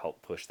like you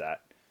help push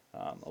that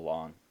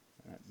along.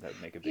 That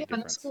make a Yeah, big and I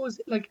difference.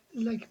 suppose like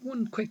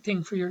one quick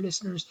thing for your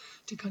listeners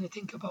to kind of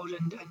think about,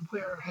 and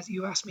where has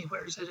you asked me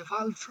where has it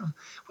evolved from?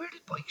 Where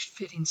did bike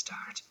fitting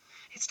start?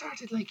 It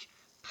started like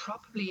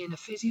probably in a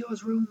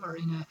physio's room or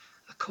in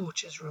a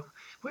coach's room.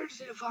 Where did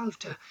it evolve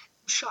to?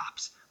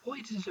 Shops. Why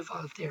did it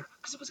evolve there?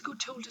 Because it was a good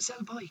tool to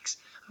sell bikes.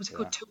 It was a Yeah.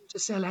 good tool to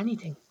sell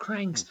anything,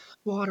 cranks,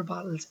 water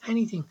bottles,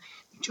 anything.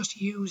 Just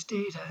use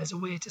data as a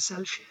way to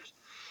sell shit.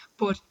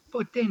 But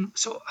then,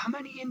 so how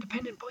many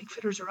independent bike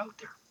fitters are out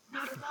there?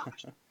 Not a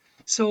lot.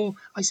 So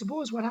I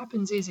suppose what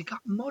happens is it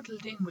got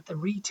muddled in with the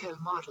retail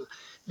model.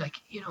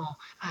 Like,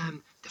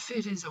 the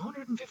fit is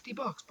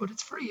 $150, but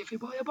it's free if you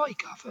buy a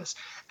bike off us.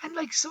 And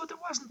like, so there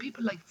wasn't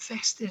people like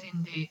vested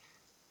in the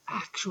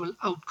actual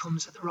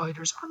outcomes of the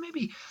riders, or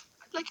maybe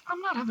like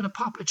I'm not having a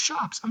pop at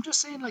shops. I'm just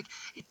saying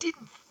it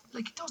didn't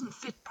it doesn't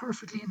fit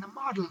perfectly in the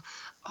model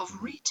of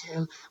Hmm.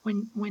 retail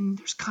when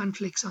there's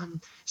conflicts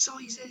on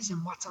sizes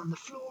and what's on the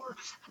floor,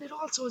 and it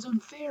also is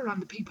unfair on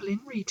the people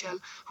in retail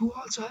who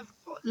also have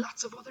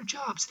lots of other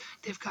jobs.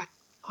 They've got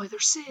either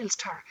sales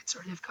targets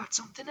or they've got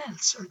something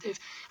else, or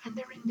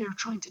they're in there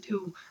trying to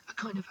do a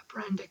kind of a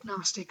brand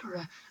agnostic or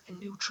a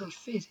neutral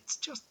fit. It's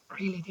just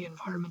really the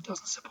environment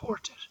doesn't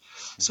support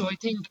it. So Hmm. I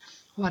think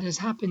what has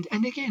happened,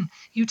 and again,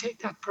 you take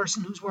that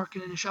person who's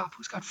working in a shop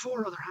who's got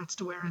four other hats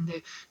to wear, and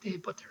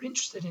but they're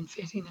interested in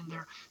fitting and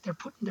they're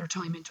putting their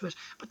time into it,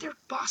 but their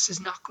boss is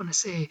not going to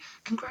say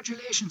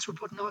congratulations for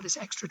putting all this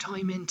extra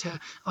time into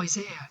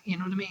Isaiah, you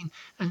know what I mean?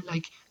 And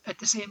like at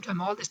the same time,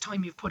 all this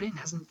time you've put in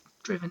hasn't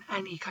driven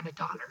any kind of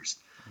dollars,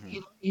 Hmm.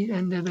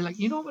 and they'll be like,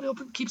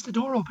 what keeps the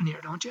door open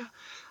here, don't you?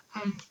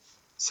 And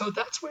so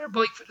that's where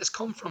bike fit has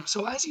come from.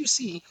 So as you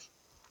see,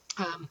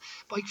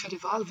 bike fit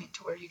evolving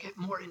to where you get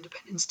more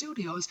independent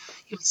studios,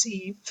 you'll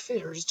see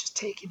fitters just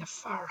taking a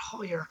far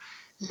higher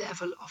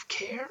level of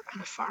care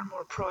and a far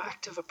more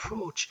proactive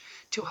approach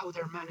to how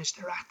they manage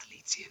their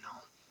athletes, you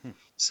know.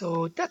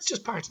 So that's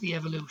just part of the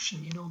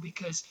evolution, you know,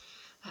 because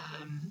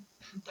um,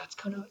 that's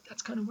kind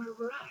of where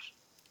we're at.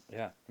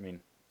 Yeah, I mean,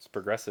 it's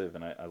progressive,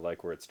 and I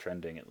like where it's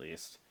trending at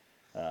least.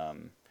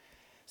 Um,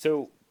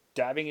 so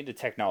diving into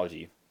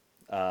technology,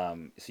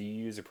 so you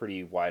use a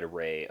pretty wide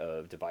array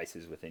of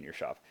devices within your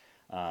shop,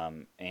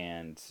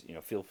 and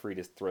feel free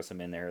to throw some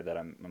in there that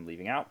I'm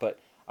leaving out. But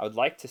I would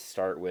like to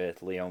start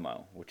with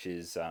Leomo, which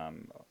is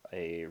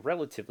a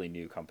relatively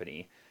new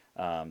company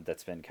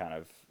that's been kind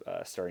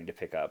of starting to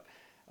pick up.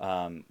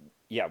 Um,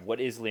 yeah, what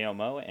is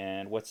Leomo,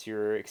 and what's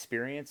your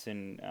experience,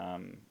 and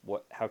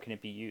what how can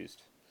it be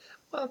used?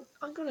 Well,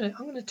 I'm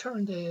gonna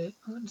turn the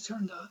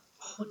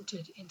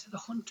hunted into the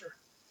hunter.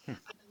 And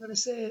I'm gonna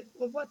say,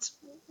 well,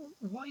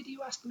 why do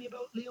you ask me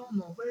about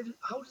Leomo?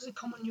 How does it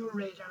come on your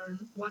radar, and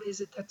what is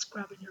it that's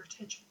grabbing your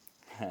attention?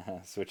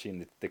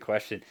 Switching the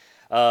question.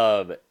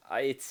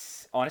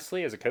 It's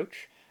honestly as a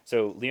coach.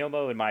 So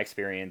Leomo, in my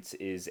experience,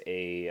 is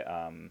a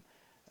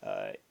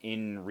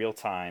in real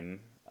time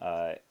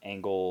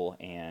angle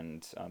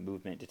and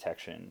movement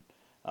detection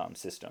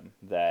system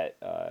that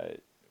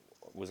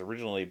was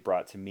originally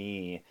brought to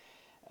me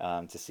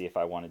to see if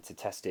I wanted to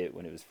test it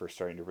when it was first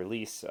starting to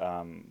release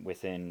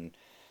within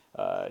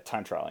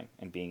time trialing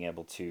and being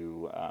able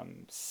to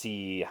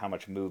see how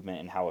much movement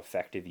and how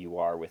effective you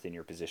are within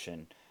your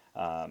position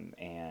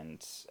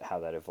and how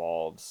that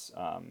evolves.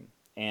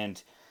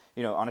 And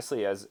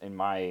honestly, as in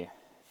my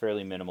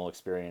fairly minimal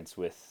experience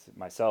with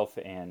myself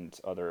and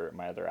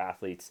my other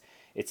athletes,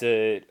 it's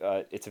a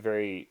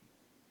very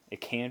it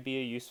can be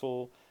a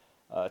useful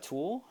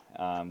tool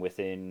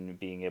within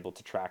being able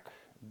to track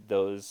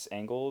those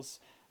angles.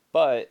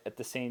 But at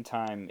the same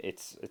time,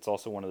 it's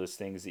also one of those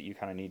things that you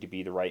kind of need to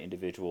be the right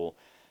individual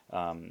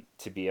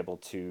to be able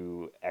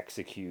to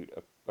execute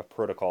a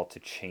protocol to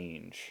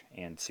change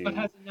and So it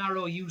to has a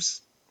narrow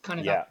use kind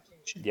of yeah,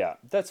 application. yeah.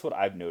 That's what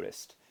I've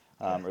noticed,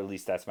 Yeah, or at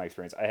least that's my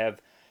experience. I have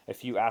a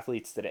few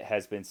athletes that it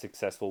has been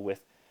successful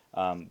with,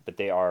 but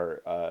they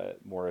are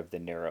more of the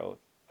narrow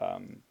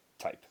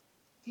type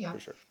yeah. for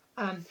sure.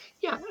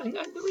 Yeah, and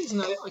the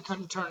reason I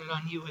kind of turn it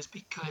on you is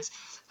because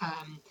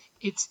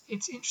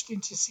it's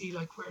interesting to see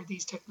like where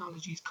these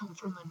technologies come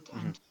from Hmm.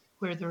 and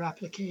where their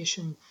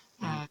application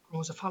Hmm.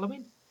 grows a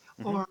following,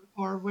 Hmm.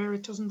 or where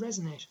it doesn't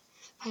resonate.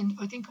 And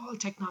I think all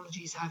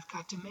technologies have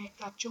got to make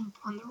that jump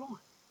on their own.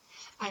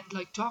 And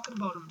like talking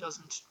about them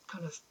doesn't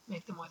kind of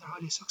make them either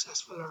highly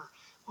successful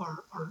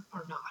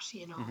or not,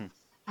 you know. Hmm.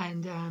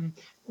 And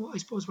I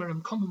suppose where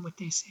I'm coming with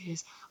this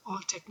is all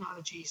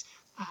technologies.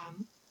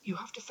 You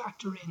have to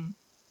factor in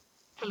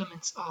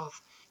elements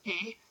of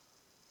a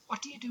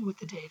what do you do with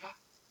the data,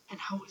 and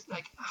how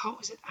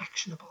is it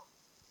actionable,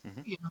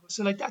 Hmm. you know.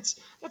 So like that's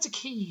a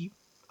key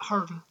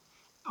hurdle,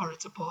 or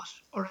it's a but,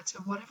 or it's a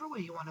whatever way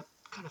you want to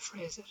kind of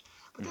phrase it,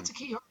 but Hmm. that's a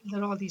key hurdle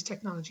that all these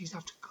technologies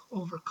have to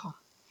overcome.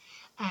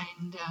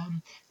 And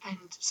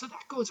so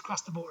that goes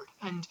across the board.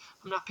 And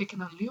I'm not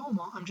picking on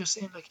Leoma. I'm just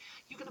saying like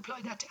you can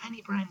apply that to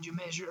any brand you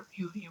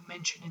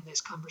mention in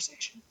this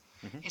conversation.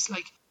 Hmm. It's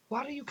like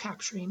what are you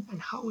capturing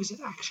and how is it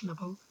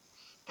actionable?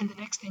 And the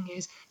next thing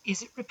is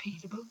it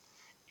repeatable?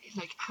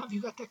 Like have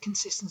you got that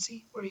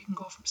consistency where you can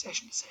go from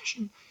session to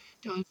session?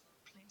 Does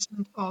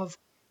placement of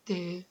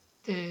the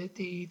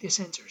the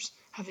sensors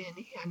have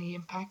any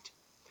impact?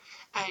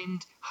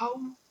 And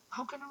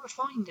how kind of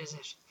refined is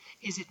it?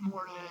 Is it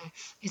more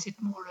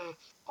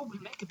oh,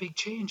 we'll make a big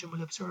change and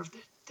we'll observe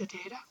the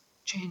data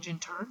change in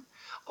turn,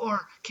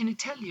 or can it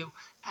tell you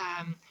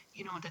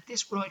that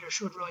this rider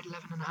should ride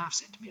 11.5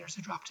 centimeters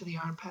a drop to the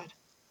arm pad,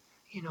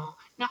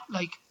 not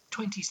like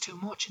 20 is too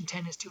much and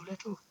 10 is too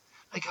little.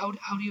 Like how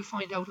do you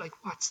find out like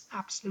what's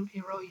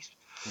absolutely right?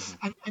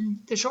 Hmm. And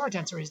the short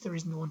answer is there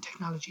isn't one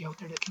technology out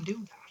there that can do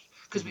that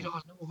because we Hmm.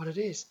 don't know what it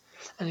is,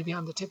 and it'd be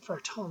on the tip of our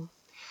tongue.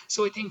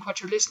 So I think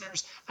what your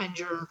listeners and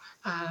your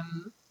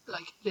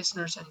like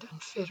listeners and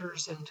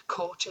fitters and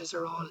coaches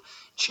are all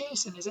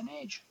chasing is an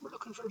edge. We're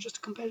looking for just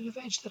a competitive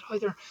edge that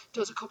either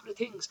does a couple of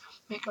things: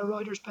 make our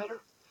riders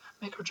better,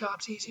 make our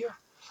jobs easier,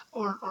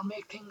 or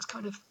make things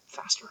kind of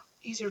faster,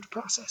 easier to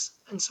process,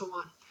 and so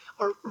on.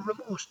 Or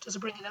remote, does it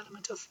bring an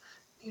element of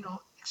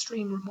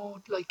extreme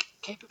remote like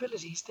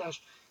capabilities that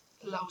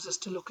allows us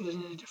to look at it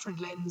in a different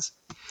lens?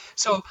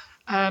 So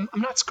I'm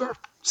not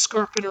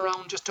skirping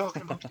around just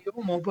talking about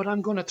Leomo, but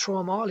I'm going to throw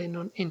them all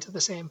into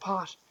the same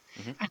pot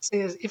Hmm. and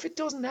say if it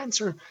doesn't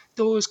answer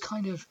those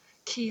kind of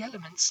key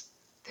elements,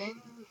 then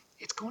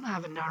it's going to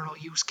have a narrow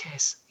use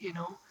case, you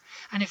know.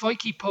 And if I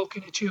keep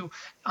poking at you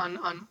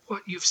on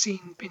what you've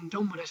seen been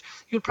done with it,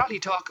 you'll probably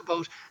talk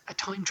about a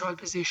time trial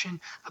position,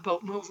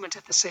 about movement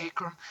at the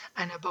sacrum,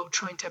 and about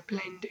trying to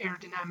blend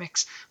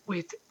aerodynamics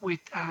with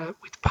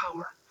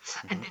power,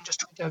 and Hmm. then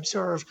just trying to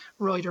observe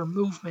rider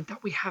movement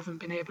that we haven't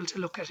been able to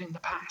look at in the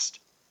past.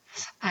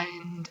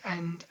 And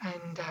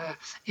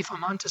if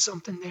I'm onto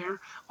something there,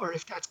 or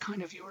if that's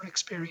kind of your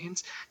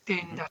experience, then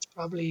Hmm. that's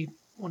probably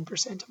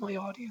 1% of my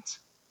audience.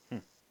 Hmm.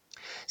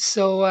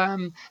 So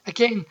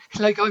again,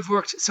 like I've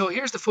worked. So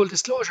here's the full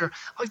disclosure: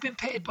 I've been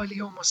paid by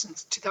Leomo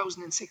since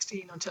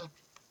 2016 until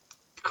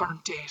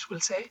current date, we'll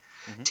say,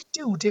 Hmm. to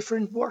do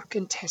different work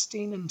and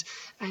testing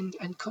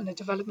and kind of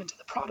development of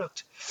the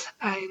product,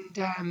 and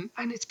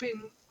it's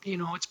been,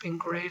 it's been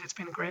great. It's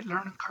been a great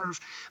learning curve,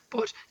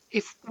 but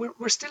if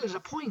we're still at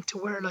a point to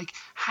where, like,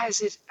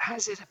 has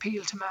it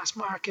appealed to mass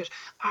market?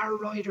 Are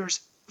riders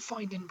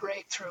finding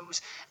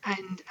breakthroughs?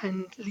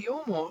 And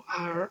Leomo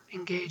are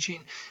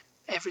engaging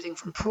everything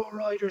from pro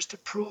riders to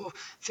pro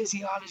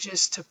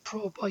physiologists to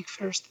pro bike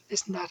fitters,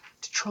 this and that,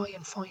 to try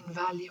and find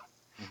value.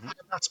 Hmm. And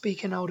I'm not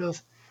speaking out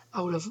of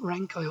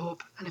rank, I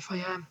hope. And if I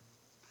am,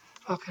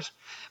 fuck it.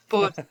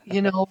 But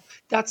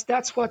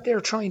that's what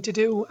they're trying to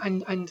do,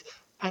 and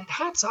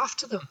hats off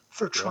to them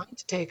for Yeah. trying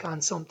to take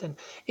on something.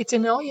 It's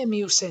an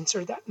IMU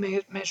sensor that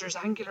measures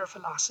angular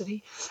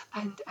velocity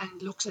and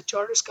looks at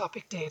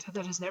gyroscopic data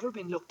that has never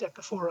been looked at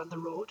before on the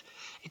road.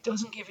 It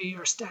doesn't give you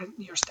your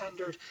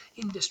standard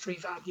industry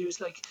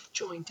values like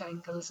joint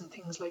angles and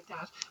things like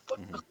that. But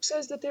Hmm. who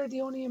says that they're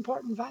the only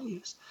important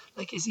values?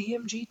 Like, is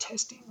EMG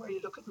testing, where you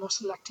look at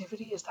muscle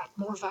activity, is that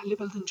more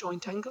valuable than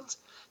joint angles?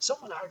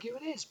 Some would argue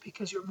it is,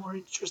 because you're more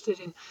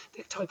interested in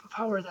the type of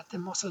power that the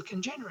muscle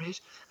can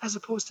generate, as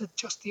opposed to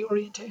just the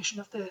orientation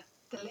of the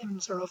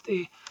limbs or of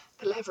the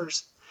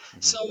levers.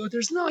 Hmm. So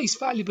there's nice,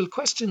 valuable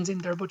questions in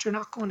there, but you're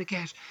not going to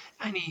get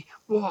any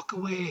walk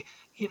away,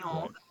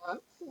 Right.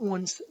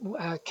 once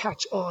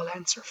catch all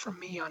answer from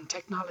me on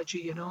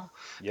technology,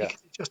 Yeah.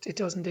 because it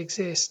doesn't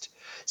exist.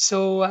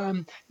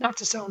 So not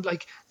to sound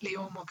like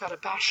Leomo got a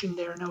bash in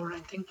there now or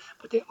anything,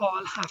 but they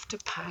all have to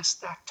pass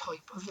that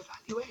type of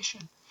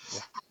evaluation.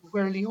 Yeah.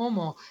 Where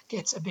Leomo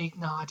gets a big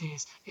nod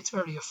is it's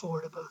very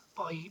affordable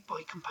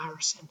by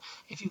comparison.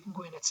 If you can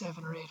go in at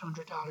 $700 or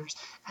 $800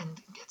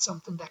 and get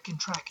something that can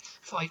track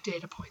 5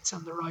 data points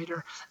on the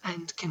rider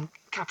and can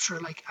capture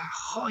like a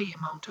high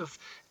amount of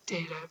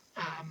data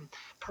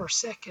per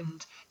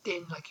second,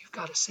 then, like, you've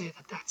got to say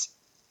that that's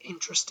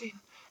interesting.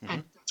 Hmm.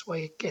 And that's why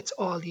it gets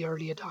all the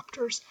early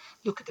adopters.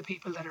 Look at the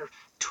people that are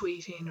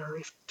tweeting, or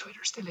if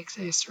Twitter still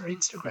exists, or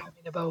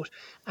Instagramming about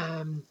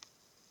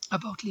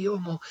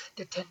Leomo,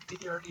 that tend to be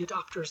the early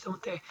adopters,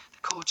 don't they? The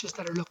coaches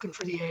that are looking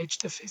for the edge,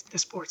 the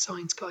sports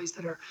science guys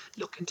that are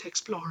looking to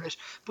explore it,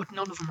 but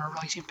none of them are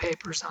writing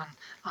papers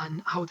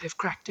on how they've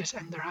cracked it,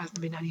 and there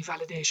hasn't been any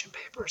validation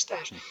papers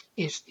that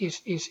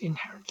it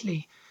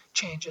inherently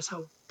changes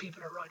how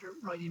people are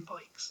riding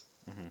bikes.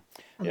 Hmm.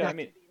 And Yeah. I that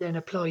mean, can be then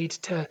applied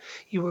to,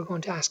 you were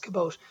going to ask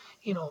about,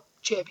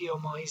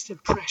 JBOMIs, the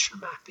pressure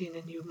mapping,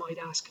 and you might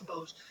ask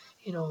about,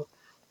 you know,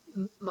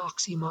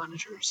 Moxie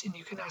monitors, and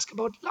you can ask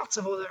about lots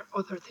of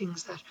other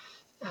things that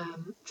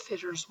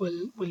fitters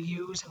will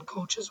use and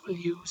coaches will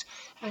use,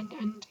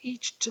 and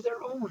each to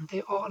their own.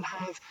 They all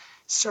have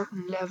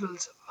certain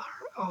levels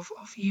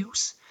of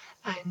use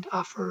and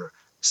offer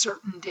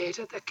certain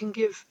data that can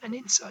give an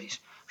insight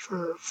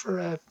for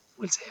a,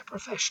 we'll say, a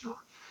professional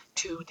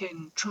to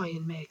then try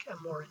and make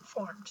a more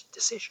informed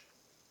decision.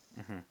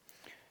 hmm,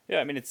 yeah.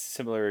 I mean, it's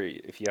similar.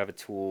 If you have a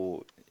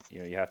tool,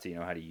 you have to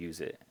know how to use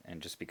it,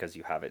 and just because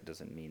you have it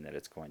doesn't mean that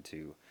it's going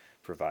to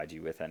provide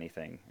you with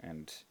anything.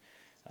 And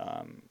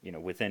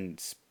within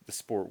the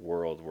sport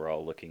world, we're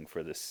all looking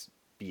for this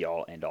be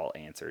all end all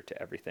answer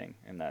to everything,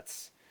 and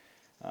that's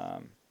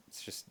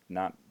it's just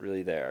not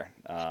really there.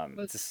 But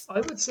It's just,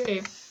 I would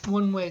say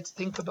one way to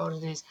think about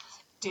it is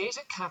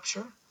data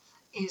capture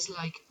is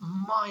like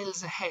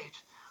miles ahead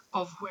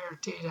of where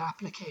data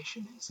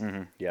application is.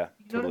 hmm, yeah, You know what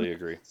I totally mean?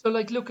 agree. So,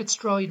 like, look at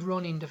Stride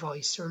running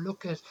device, or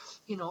look at,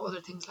 other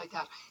things like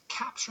that.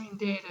 Capturing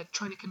data,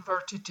 trying to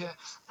convert it to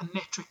a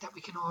metric that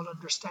we can all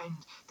understand,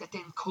 that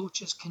then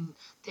coaches can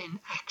then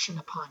action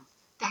upon.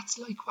 That's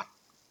like what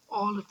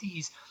all of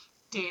these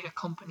data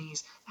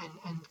companies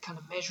and kind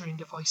of measuring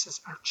devices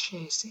are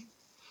chasing.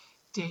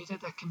 Data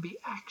that can be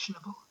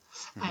actionable.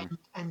 Hmm.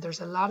 And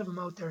there's a lot of them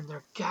out there, and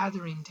they're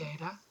gathering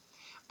data.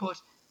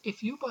 But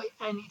if you buy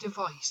any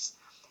device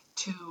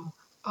to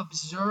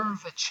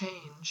observe a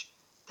change,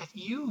 that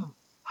you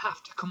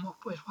have to come up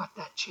with what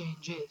that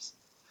change is,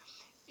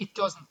 it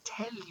doesn't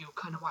tell you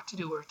kind of what to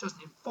do, or it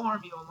doesn't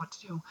inform you on what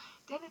to do,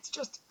 then it's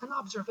just an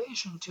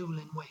observation tool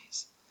in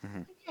ways.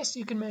 Hmm. Yes,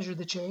 you can measure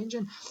the change,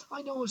 and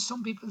I know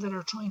some people that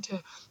are trying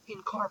to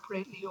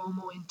incorporate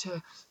Leomo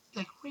into,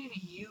 like,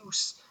 really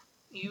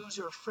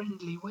user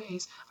friendly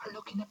ways, are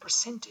looking at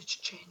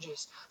percentage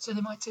changes. So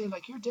they might say,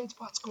 like, your dead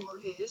spot score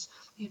is,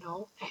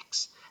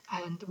 X,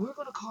 and we're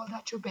going to call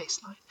that your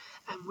baseline,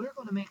 and we're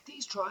going to make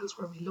these trials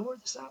where we lower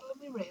the saddle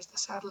and we raise the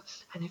saddle,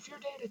 and if your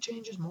data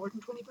changes more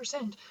than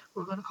 20%,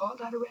 we're going to call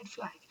that a red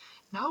flag.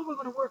 Now we're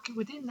going to work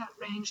within that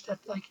range that,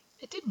 like,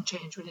 it didn't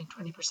change within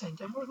 20%,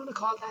 and we're going to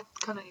call that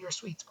kind of your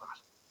sweet spot.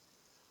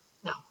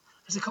 Now,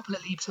 there's a couple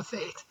of leaps of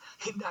faith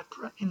in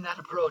that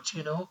approach,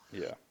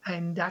 Yeah.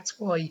 and that's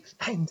why,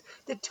 and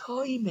the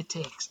time it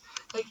takes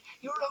Like,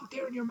 you're out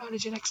there and you're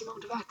managing X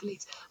amount of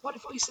athletes. What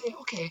if I say,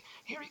 okay,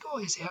 here you go,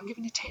 I say, I'm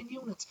giving you 10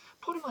 units,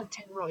 put them on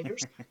 10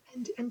 riders,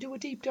 and do a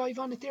deep dive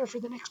on it there for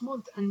the next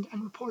month and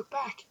report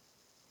back.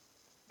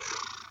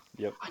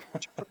 Yep.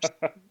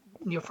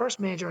 And your first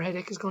major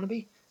headache is going to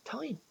be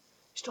time. You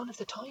just don't have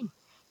the time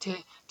to,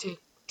 to,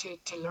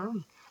 to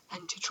learn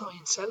and to try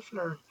and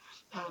self-learn.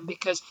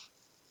 Because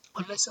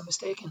unless I'm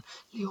mistaken,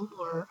 Leomo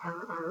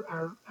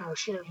are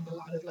sharing a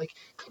lot of like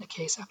kind of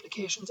case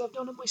applications. I've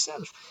done it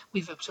myself.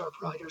 We've observed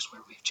riders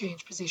where we've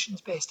changed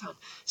positions based on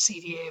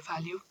CDA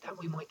value that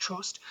we might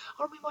trust,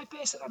 or we might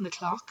base it on the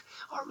clock,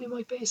 or we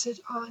might base it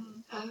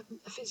on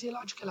a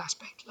physiological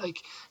aspect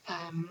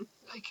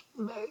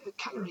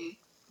calorie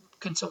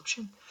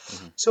consumption.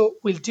 Hmm. So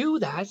we'll do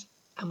that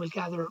and we'll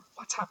gather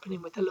what's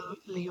happening with the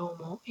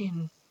Leomo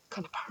in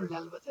kind of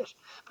parallel with it.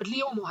 But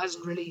Leomo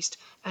hasn't released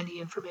any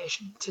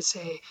information to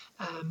say,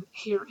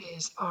 here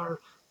is our,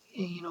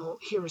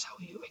 here is how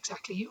you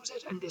exactly use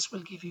it, and this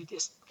will give you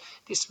this,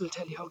 this will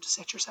tell you how to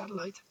set your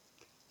satellite,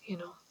 you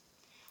know.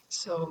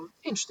 So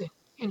interesting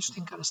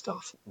kind of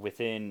stuff.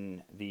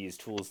 Within these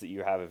tools that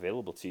you have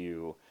available to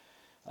you,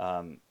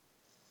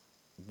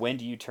 when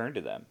do you turn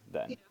to them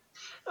then?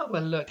 Oh,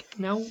 well, look,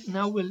 now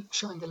we'll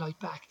shine the light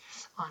back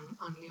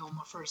on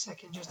Leoma for a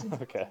second, just in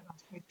terms Okay. of that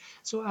aspect.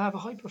 So I have a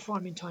high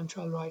performing time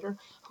trial rider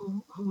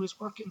who is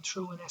working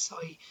through an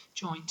SI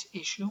joint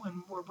issue,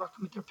 and we're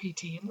working with their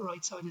PT, and the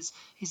right side is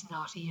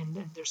knotty, and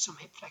then there's some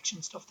hip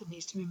flexion stuff that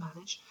needs to be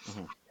managed.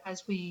 Hmm.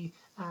 As we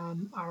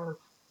are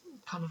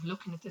kind of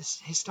looking at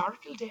this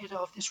historical data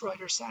of this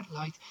rider's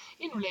satellite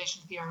in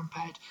relation to the arm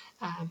pad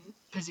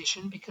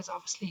position, because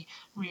obviously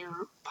rear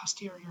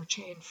posterior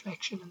chain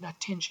flexion and that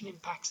tension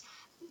impacts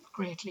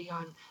greatly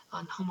on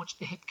how much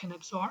the hip can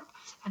absorb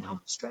and how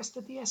much stress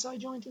that the SI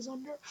joint is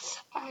under.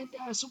 And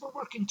so we're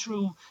working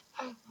through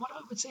what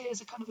I would say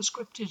is a kind of a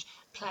scripted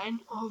plan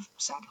of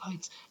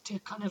satellites to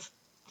kind of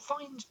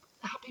find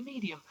a happy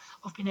medium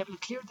of being able to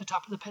clear the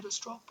top of the pedal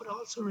stroke, but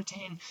also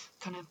retain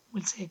kind of,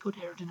 we'll say, good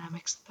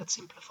aerodynamics. That's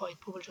simplified,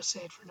 but we'll just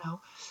say it for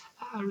now.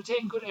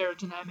 Retain good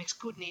aerodynamics,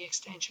 good knee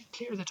extension,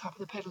 clear the top of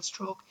the pedal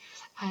stroke,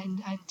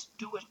 and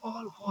do it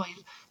all while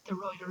the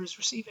rider is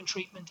receiving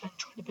treatment and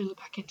trying to build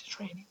back into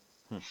training.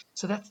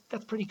 So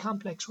that's pretty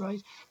complex,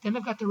 right? Then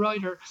I've got the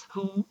rider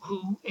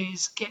who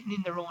is getting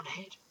in their own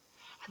head,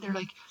 and they're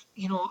like,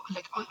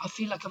 like I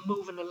feel like I'm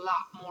moving a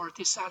lot more at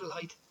this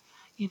satellite.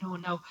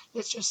 Now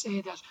let's just say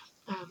that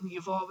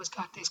you've always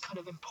got this kind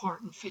of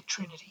important fit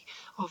trinity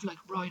of like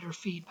rider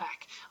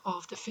feedback,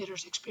 of the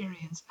fitter's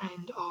experience,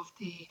 and of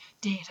the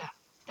data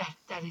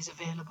that is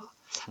available.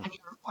 And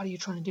what are you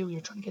trying to do?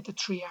 You're trying to get the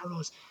three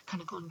arrows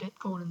kind of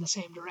going in the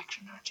same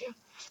direction, aren't you?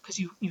 Because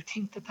you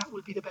think that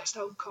will be the best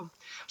outcome.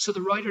 So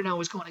the rider now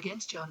is going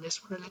against you on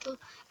this one a little.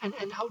 And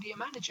how do you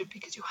manage it?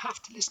 Because you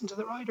have to listen to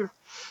the rider.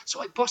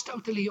 So I bust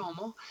out the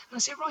Leomo and I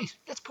say, right,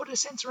 let's put a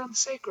sensor on the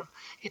sacrum.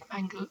 It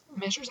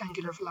measures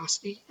angular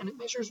velocity and it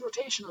measures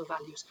rotational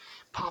values.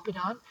 Pop it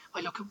on.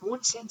 I look at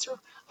one sensor.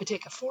 I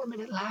take a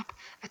 4-minute lap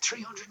at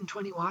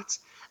 320 watts,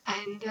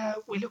 and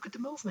we look at the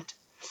movement.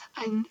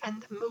 And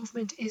the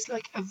movement is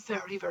like a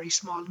very, very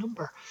small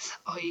number.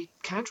 I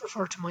can't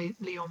refer to my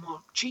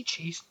Leomo cheat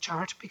sheet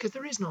chart because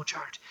there is no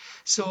chart.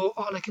 So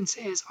all I can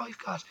say is I've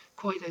got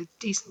quite a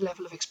decent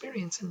level of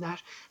experience in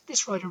that.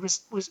 This rider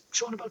was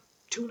showing about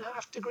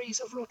 2.5 degrees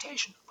of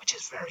rotation, which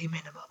is very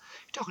minimal.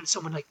 You're talking to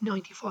someone like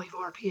 95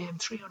 RPM,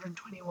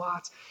 320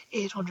 watts,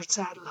 800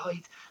 saddle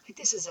height. Like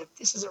this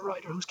is a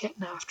rider who's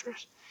getting after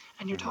it.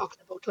 And you're talking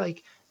about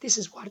like this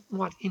is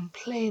what in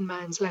plain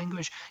man's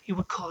language you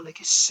would call like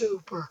a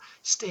super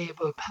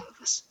stable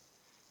pelvis.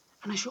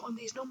 And I show him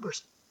these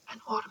numbers, and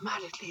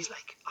automatically he's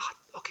like,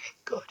 okay,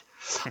 good.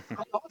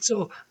 I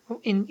also,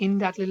 in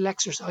that little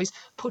exercise,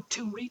 put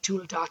two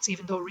retool dots,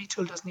 even though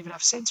retool doesn't even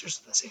have sensors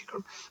for the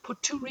sacrum,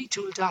 put two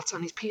retool dots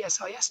on his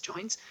PSIS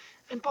joints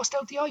and bust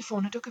out the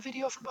iPhone and took a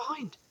video from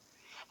behind.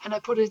 And I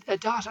put a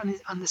dot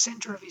on the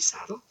center of his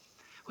saddle,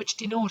 which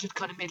denoted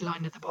kind of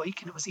midline of the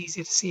bike, and it was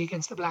easy to see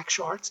against the black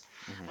shorts.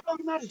 Hmm. And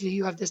automatically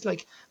you have this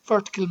like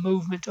vertical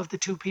movement of the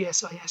two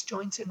PSIS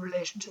joints in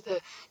relation to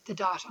the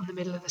dot on the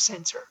middle of the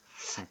sensor.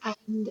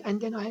 And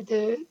then I had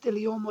the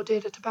Leomo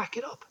data to back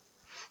it up.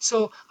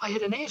 So I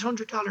had an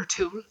 $800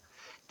 tool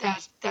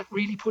that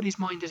really put his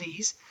mind at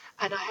ease,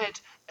 and I had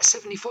a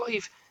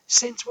 75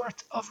 cents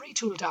worth of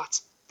retool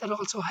dots that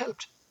also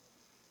helped.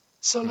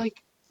 So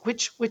like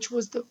which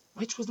was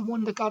the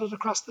one that got it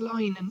across the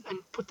line and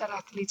put that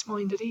athlete's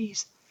mind at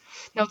ease.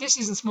 Now this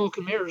isn't smoke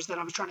and mirrors that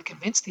I was trying to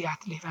convince the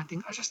athlete of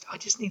anything. I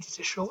just needed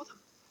to show them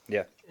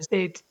Yeah. because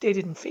they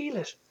didn't feel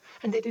it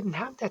and they didn't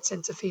have that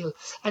sense of feel.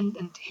 And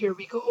here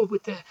we go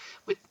with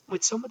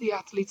some of the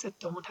athletes that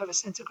don't have a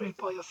sense of great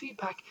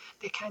biofeedback,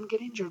 they can get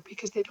injured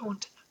because they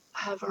don't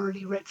have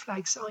early red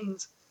flag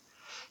signs.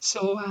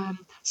 So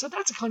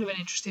that's a kind of an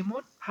interesting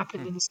one.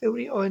 happened in the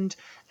studio, and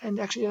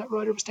actually that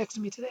rider was texting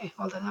me today,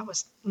 although that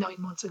was 9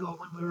 months ago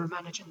when we were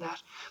managing that.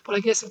 But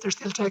I guess if they're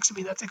still texting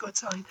me, that's a good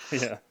sign. Yeah,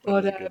 that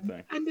But is a good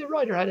thing. and the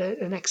rider had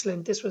an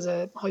excellent. This was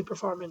a high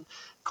performing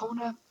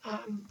Kona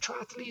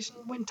triathlete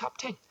and went top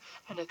 10,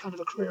 and a kind of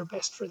a career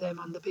best for them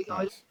on the Big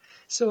Island. Nice.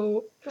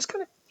 So it was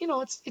kind of,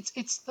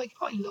 it's like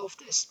I love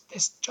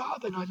this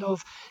job, and I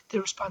love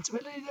the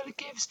responsibility that it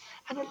gives,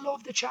 and I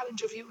love the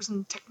challenge of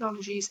using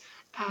technologies,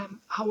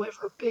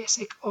 however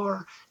basic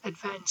or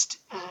advanced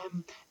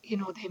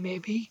they may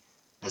be,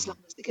 as Hmm. long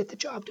as they get the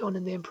job done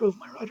and they improve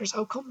my riders'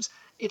 outcomes.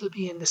 It'll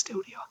be in the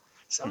studio.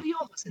 So Hmm.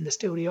 Leon was in the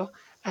studio,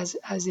 as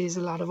is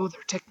a lot of other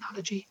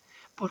technology.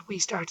 But we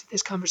started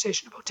this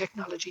conversation about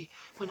technology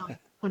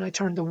when I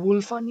turned the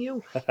wolf on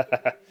you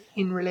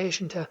in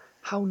relation to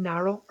how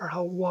narrow or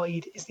how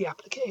wide is the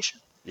application.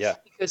 Yeah.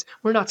 Because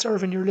we're not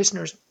serving your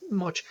listeners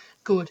much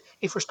good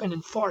if we're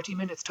spending 40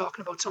 minutes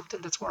talking about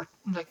something that's worth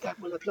like that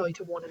will apply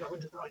to 1 in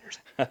 100 riders.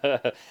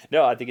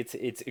 No, I think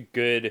it's a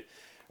good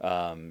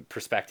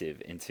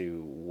perspective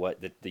into what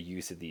the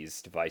use of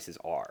these devices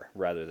are,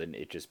 rather than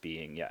it just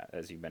being, yeah,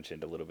 as you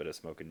mentioned, a little bit of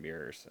smoke and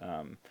mirrors.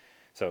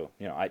 So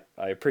I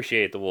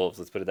appreciate the wolves.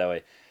 Let's put it that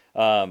way.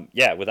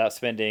 Yeah, without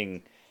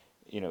spending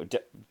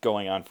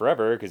going on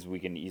forever, because we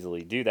can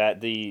easily do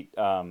that. The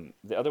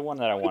other one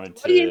that I wanted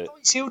I to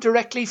invoice you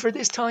directly for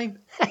this time.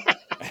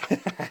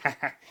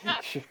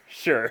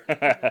 sure.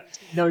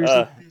 Now you're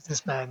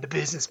seeing the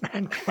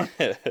businessman.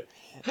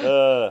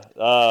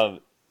 All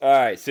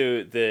right.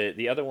 So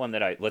the other one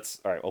that all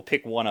right. I'll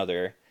pick one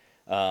other.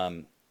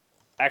 Um,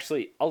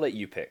 Actually, I'll let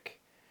you pick.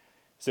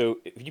 So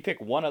if you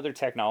pick one other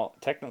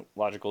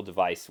technological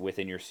device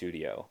within your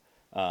studio,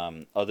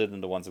 other than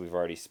the ones that we've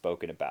already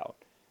spoken about,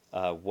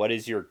 what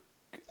is your,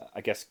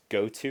 I guess,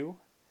 go to,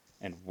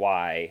 and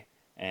why?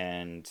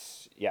 And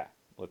yeah,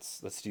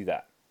 let's do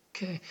that.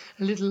 Okay,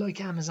 a little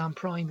like Amazon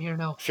Prime here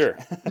now. Sure.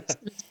 Let's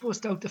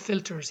bust out the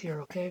filters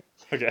here, okay?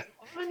 Okay.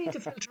 All I need to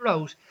filter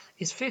out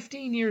is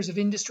 15 years of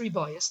industry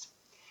bias,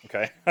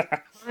 Okay.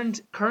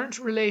 current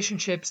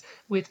relationships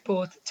with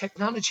both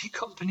technology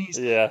companies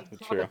Yeah. and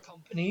True. product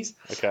companies,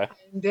 Okay.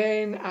 and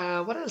then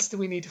what else do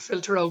we need to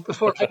filter out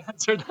before I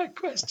answer that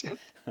question?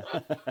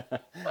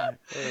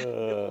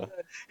 Uh,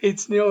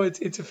 It's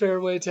it's a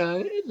fair way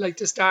to like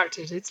to start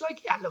it. It's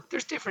like, yeah, look,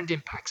 there's different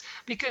impacts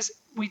because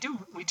we do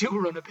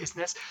run a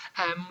business.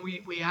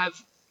 We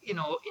have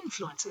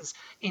influences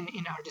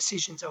in our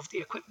decisions of the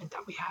equipment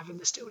that we have in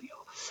the studio.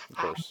 of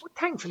course. But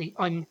thankfully,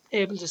 I'm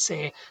able to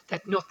say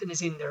that nothing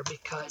is in there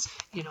because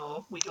we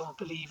don't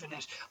believe in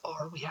it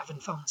or we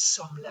haven't found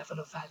some level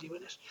of value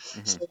in it.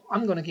 Hmm. So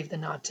I'm going to give the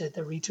nod to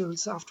the Retool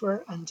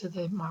software and to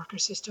the marker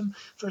system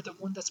for the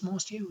one that's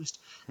most used,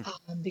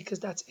 because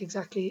that's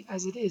exactly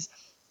as it is.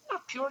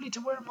 Not purely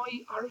to where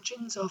my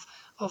origins of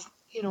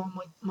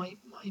my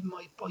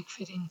bike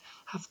fitting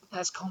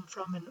has come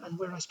from, and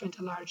where I spent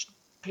a large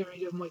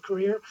period of my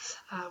career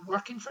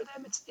working for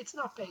them. It's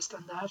not based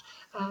on that,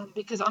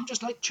 because I'm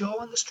just like Joe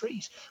on the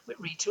street with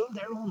Retool.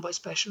 They're owned by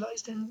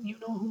Specialized, and you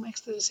know who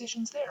makes the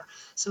decisions there.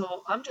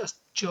 So I'm just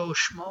Joe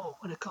Schmo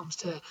when it comes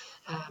to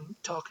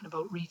talking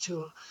about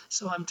Retool.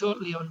 So I'm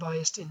totally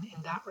unbiased in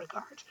that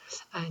regard,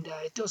 and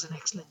it does an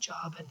excellent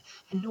job,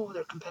 and no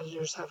other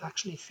competitors have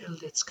actually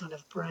filled its kind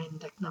of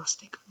brand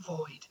agnostic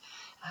void.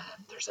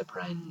 There's a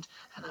brand,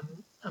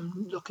 and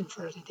I'm looking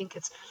for it. I think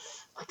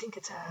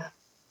it's a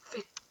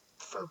Fit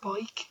for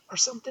Bike or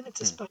something.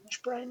 It's a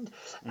Spanish brand.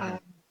 Hmm.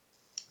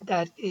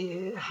 That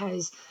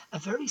has a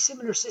very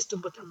similar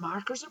system, but their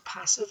markers are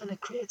passive, and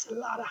it creates a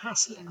lot of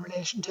hassle in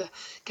relation to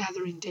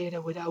gathering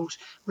data without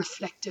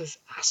reflective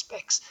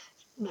aspects,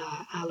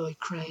 alloy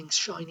cranks,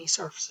 shiny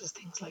surfaces,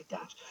 things like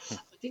that.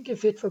 I think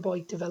if Fit for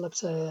Bike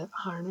develops a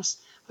harness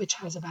which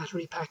has a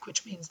battery pack,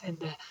 which means then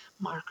the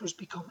markers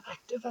become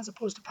active as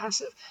opposed to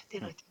passive,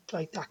 then I think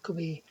like that could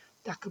be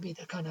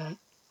the kind of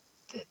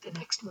the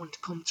next one to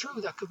come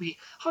through that could be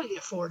highly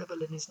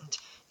affordable and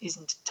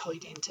isn't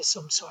tied into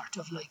some sort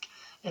of like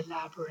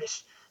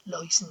elaborate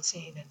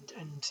licensing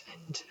and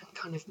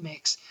kind of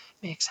makes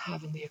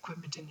having the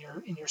equipment in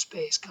your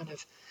space kind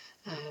of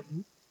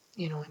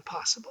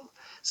impossible.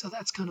 So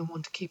that's kind of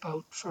one to keep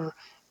out for.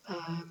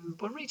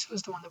 But Reach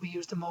was the one that we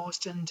used the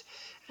most, and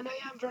I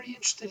am very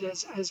interested,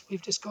 as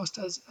we've discussed,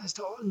 as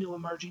to all new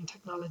emerging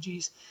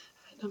technologies,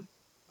 and I'm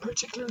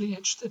particularly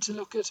interested to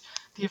look at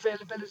the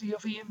availability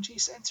of EMG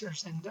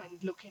sensors,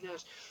 and looking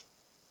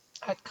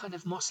at kind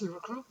of muscle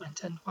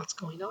recruitment and what's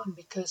going on,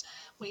 because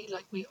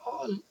we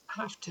all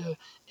have to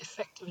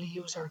effectively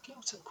use our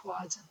glutes and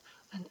quads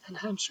and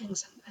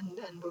hamstrings,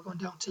 and we're going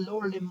down to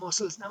lower limb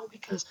muscles now,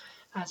 because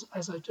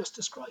as I just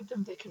described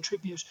them, they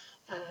contribute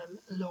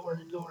lower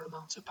and lower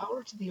amounts of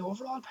power to the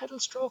overall pedal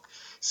stroke.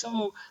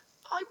 So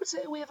I would say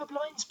we have a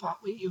blind spot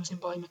with using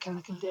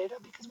biomechanical data,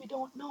 because we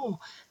don't know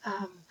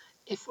um,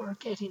 if we're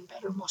getting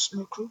better muscle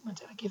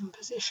recruitment at a given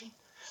position.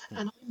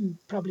 And I'm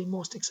probably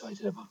most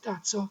excited about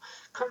that. So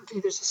currently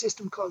there's a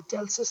system called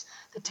Delsis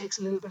that takes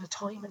a little bit of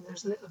time, and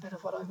there's a little bit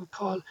of what I would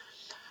call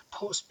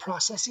post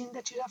processing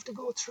that you have to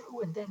go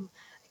through, and then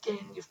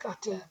again you've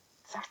got to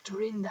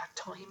factor in that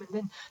time, and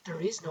then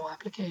there is no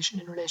application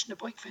in relation to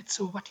bike fit.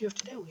 So what do you have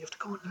to do? You have to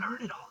go and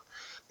learn it all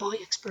by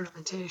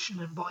experimentation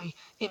and by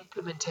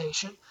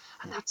implementation,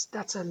 and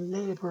that's a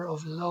labour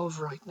of love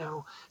right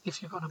now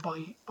if you're going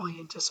to buy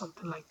into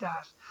something like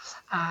that,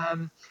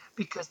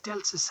 because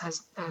Delsis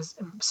has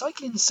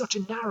cycling is such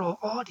a narrow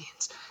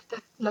audience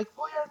that, like,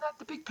 why are not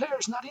the big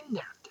players not in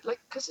there? Like,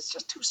 because it's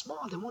just too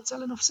small. They won't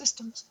sell enough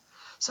systems.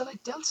 So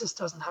like Delsis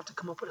doesn't have to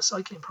come up with a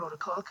cycling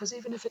protocol, because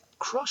even if it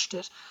crushed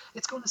it,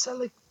 it's going to sell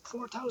like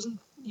 4,000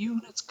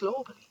 units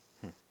globally.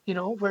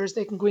 Whereas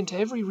they can go into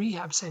every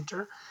rehab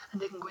center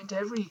and they can go into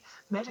every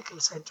medical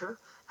center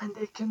and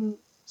they can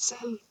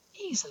sell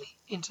easily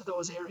into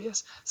those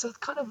areas. So it's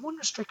kind of one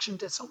restriction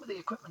to some of the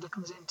equipment that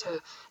comes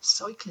into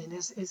cycling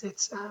is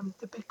it's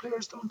the big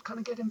players don't kind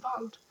of get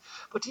involved.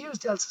 But to use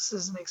Delsis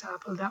as an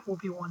example, that would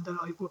be one that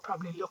I would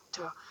probably look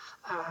to.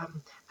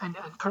 And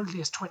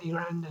currently it's 20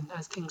 grand, and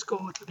as things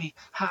go, it'll be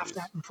half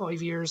that Jeez. in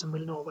 5 years, and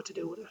we'll know what to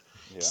do with it.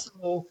 Yeah.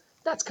 So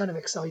that's kind of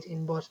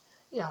exciting. But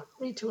yeah,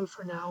 retool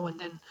for now, and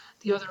then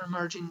the other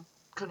emerging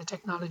kind of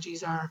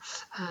technologies are,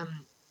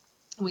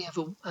 we have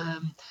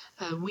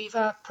a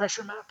Viva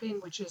pressure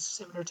mapping, which is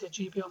similar to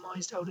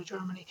GBO out of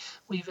Germany.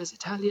 Viva is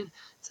Italian,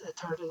 it's a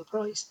third of the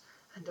price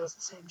and does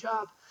the same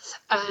job.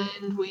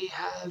 And we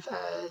have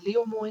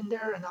Leomo in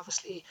there, and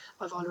obviously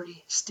I've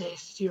already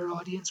stated to your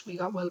audience we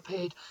got well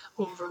paid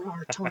over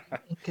our time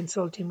in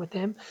consulting with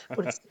them,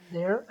 but it's still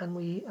there, and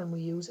we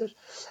use it.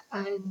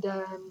 And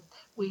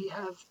we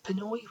have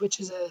Pinoy, which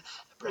is a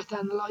breath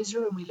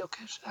analyzer, and we look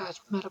at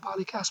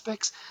metabolic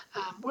aspects.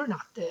 We're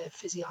not the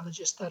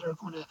physiologists that are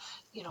going to,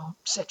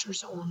 set your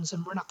zones,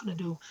 and we're not going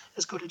to do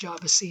as good a job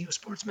as CU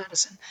Sports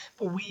Medicine,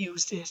 but we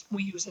use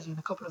it in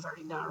a couple of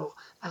very narrow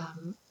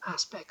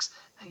aspects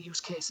and use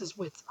cases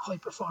with high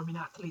performing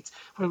athletes,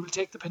 where we'll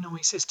take the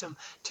Pinoy system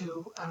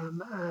to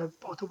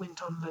both a wind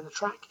tunnel and a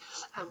track,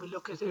 and we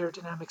look at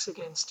aerodynamics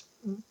against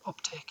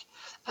uptake,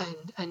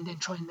 and then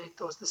try and make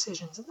those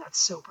decisions. And that's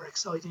super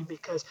exciting,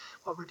 because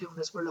what we're doing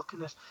is we're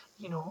looking at,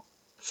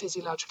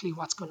 physiologically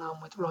what's going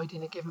on with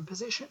riding a given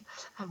position,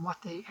 and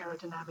what the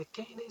aerodynamic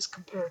gain is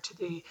compared to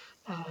the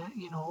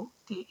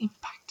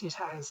impact it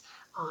has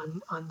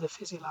on the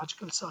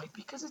physiological side,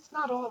 because it's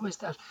not always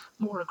that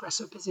more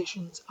aggressive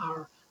positions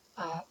are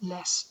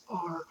less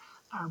or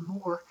are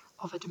more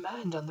of a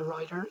demand on the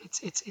rider.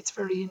 It's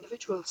very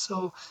individual.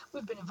 So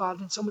we've been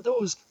involved in some of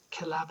those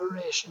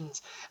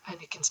collaborations,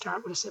 and it can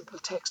start with a simple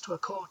text to a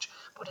coach.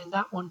 But in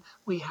that one,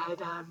 we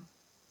had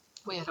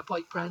a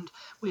bike brand,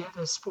 we had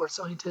a sports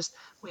scientist,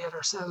 we had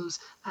ourselves,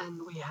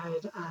 and we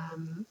had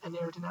an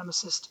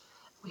aerodynamicist,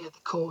 we had the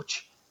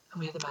coach, and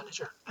we had the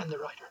manager and the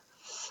rider.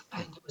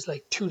 And it was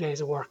like 2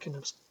 days of work, and it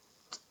was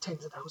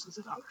tens of thousands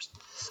of dollars.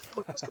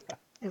 But it was good.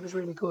 It was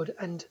really good.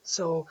 And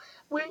so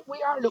we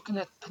are looking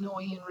at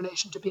Pinoy in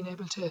relation to being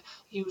able to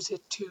use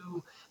it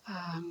to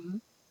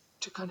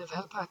kind of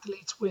help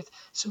athletes with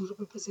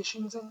suitable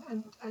positions,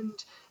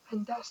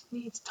 and that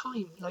needs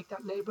time, like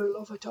that labour of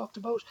love I talked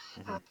about.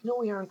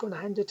 Pinoy aren't going to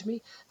hand it to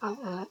me.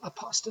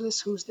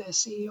 Apostolos, who's the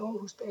CEO,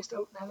 who's based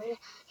out in LA,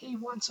 he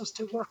wants us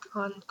to work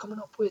on coming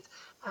up with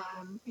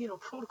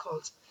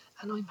protocols,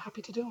 and I'm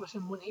happy to do it.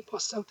 And when he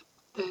busts out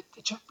the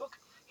checkbook,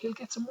 he'll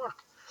get some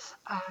work.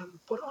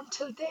 But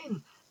until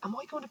then, am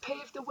I going to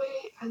pave the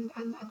way and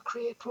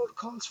create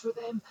protocols for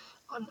them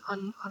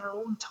on our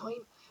own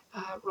time?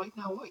 Right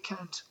now, I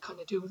can't kind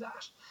of do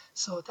that.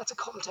 So that's a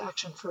call to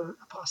action for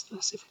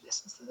Apostolos if he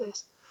listens to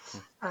this.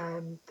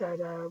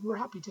 That we're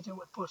happy to do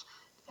it, but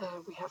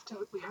we have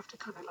to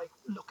kind of like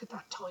look at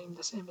that time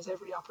the same as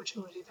every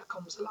opportunity that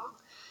comes along.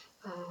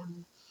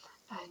 Um,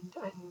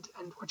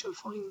 and what you'll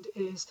find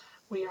is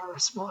we are a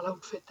small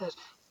outfit that,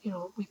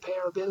 we pay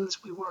our bills,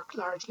 we work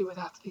largely with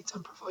athletes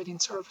on providing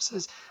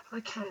services, and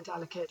I can't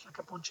allocate like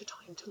a bunch of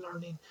time to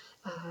learning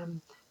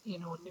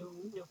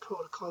new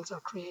protocols or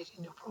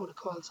creating new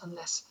protocols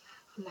unless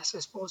I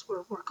suppose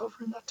we're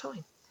covering that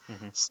time.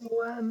 So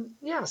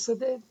so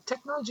the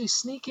technology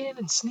sneak in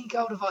and sneak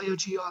out of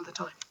IOG all the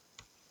time.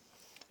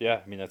 Yeah,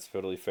 I mean that's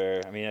totally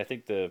fair. I mean, I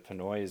think the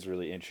Pinoy is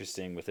really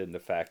interesting within the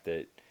fact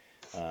that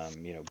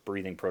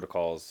breathing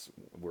protocols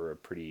were a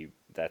pretty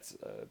that's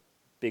a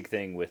big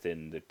thing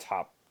within the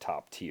top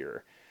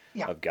tier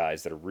Yeah. of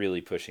guys that are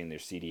really pushing their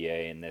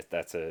CDA, and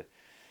that's a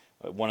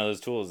one of those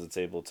tools that's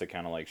able to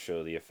kind of like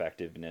show the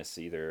effectiveness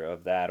either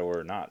of that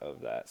or not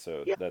of that.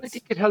 So Yeah, I that's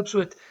think it helps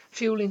with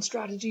fueling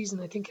strategies,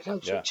 and I think it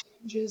helps with yeah,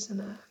 changes,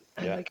 and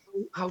yeah, like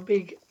how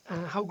big,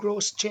 how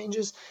gross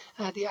changes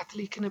the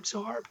athlete can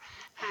absorb,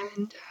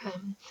 and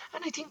and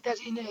I think that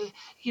in a,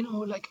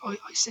 like I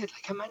said,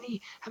 like how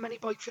many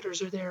bike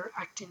fitters are there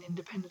acting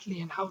independently,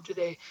 and how do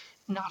they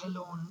not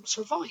alone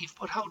survive,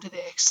 but how do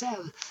they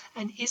excel?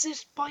 And is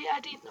it by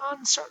adding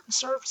on certain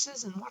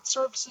services, and what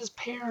services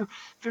pair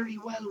very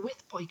well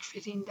with bike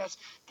fitting that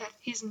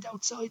isn't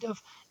outside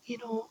of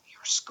your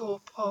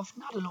scope of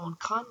not alone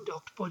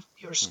conduct, but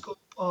your scope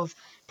of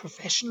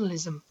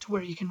professionalism to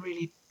where you can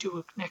really do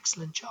an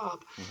excellent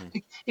job. Mm-hmm.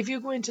 Like if you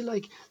go into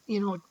like,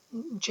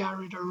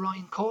 Jared or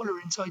Ryan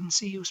Kohler inside in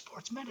CU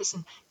Sports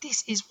Medicine,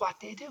 this is what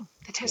they do.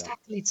 They test Yeah.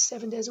 athletes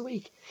 7 days a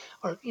week,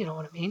 or you know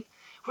what I mean.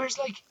 Whereas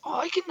like, oh,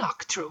 I can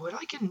knock through it.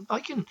 I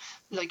can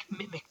like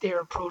mimic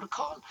their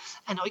protocol,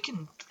 and I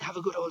can have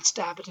a good old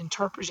stab at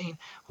interpreting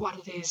what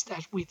it is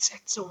that we'd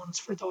set zones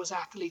for those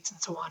athletes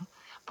and so on.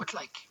 But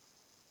like,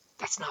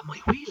 that's not my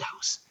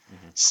wheelhouse.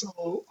 Mm-hmm.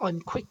 So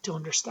I'm quick to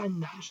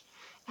understand that.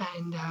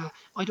 And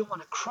I don't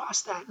want to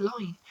cross that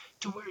line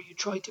to where you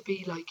try to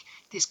be like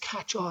this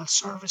catch all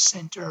service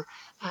center.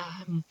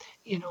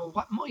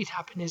 What might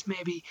happen is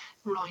maybe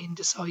Ryan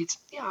decides,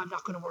 yeah, I'm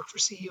not going to work for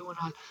CU,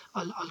 and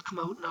I'll come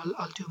out and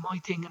I'll do my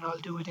thing, and I'll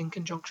do it in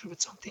conjunction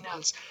with something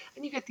else.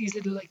 And you get these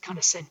little like kind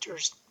of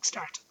centers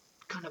start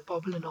kind of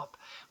bubbling up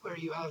where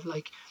you have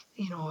like,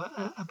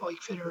 a bike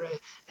fitter,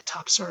 a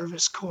top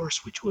service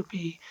course, which would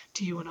be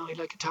to you and I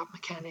like a top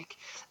mechanic,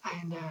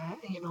 and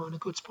and a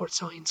good sports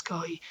science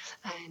guy,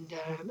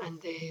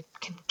 and they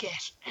can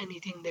get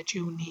anything that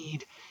you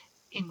need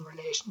in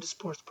relation to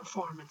sports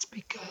performance,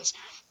 because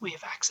we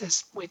have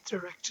access with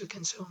direct to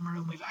consumer,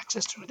 and we've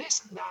access through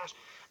this and that.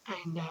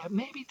 And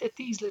maybe that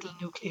these little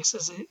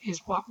nucleuses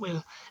is what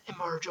will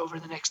emerge over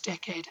the next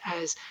decade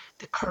as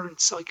the current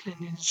cycling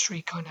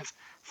industry kind of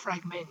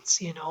fragments,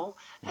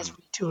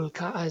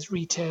 Mm-hmm. as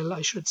retail,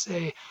 I should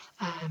say,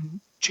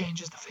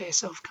 changes the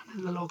face of kind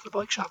of the local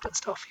bike shop and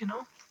stuff.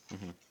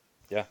 Mm-hmm.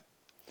 Yeah.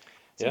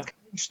 So Yeah. it's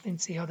kind of interesting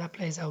to see how that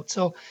plays out.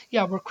 So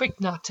yeah, we're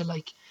quick not to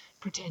like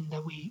pretend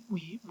that we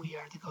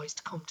are the guys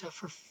to come to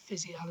for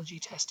physiology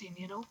testing.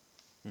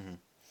 Mm-hmm.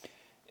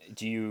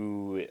 Do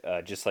you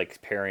just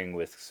like pairing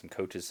with some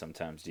coaches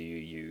sometimes? Do you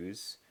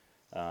use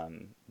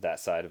that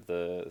side of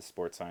the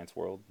sports science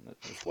world as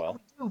Yeah, we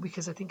well? do,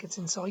 because I think it's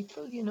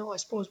insightful. I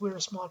suppose we're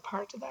a small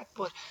part of that,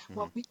 but Mm-hmm.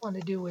 what we want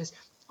to do is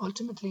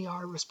ultimately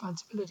our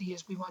responsibility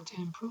is we want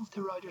to improve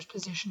the rider's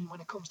position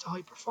when it comes to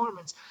high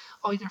performance,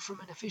 either from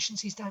an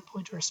efficiency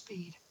standpoint or a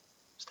speed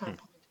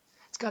standpoint.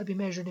 It's got to be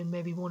measured in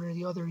maybe one or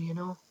the other.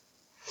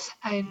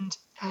 And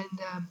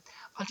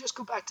I'll just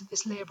go back to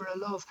this labour of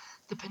love,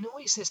 the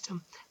Pinoy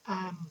system.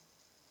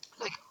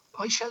 Like,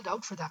 I shelled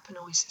out for that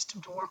Pinoy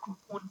system to work with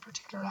one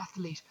particular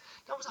athlete.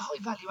 That was a high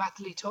value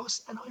athlete to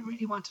us, and I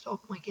really wanted to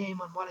up my game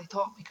on what I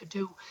thought we could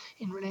do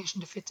in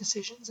relation to fit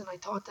decisions. And I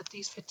thought that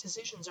these fit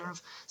decisions are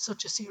of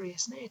such a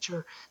serious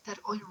nature that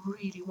I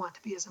really want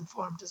to be as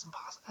informed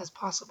as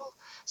possible.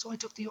 So I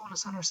took the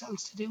onus on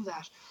ourselves to do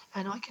that.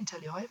 And I can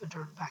tell you, I haven't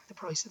earned back the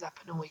price of that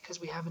Pinoy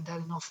because we haven't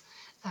had enough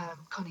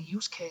kind of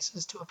use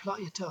cases to apply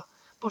it to.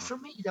 But for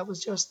me, that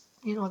was just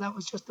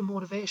the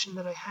motivation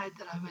that I had,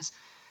 that I was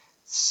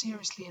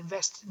seriously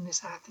invested in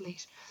this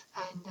athlete,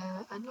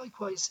 and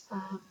likewise,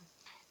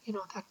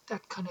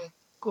 that kind of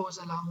goes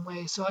a long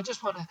way. So I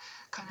just want to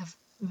kind of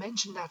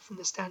mention that from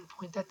the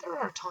standpoint that there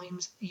are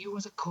times you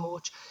as a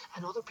coach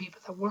and other people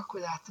that work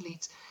with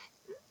athletes,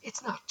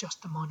 it's not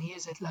just the money,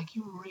 is it? Like,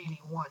 you really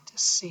want to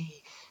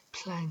see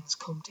plans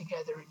come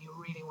together, and you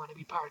really want to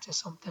be part of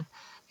something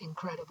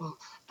incredible.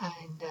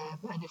 And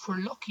if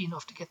we're lucky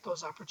enough to get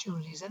those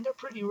opportunities, and they're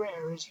pretty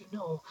rare, as you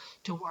know,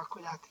 to work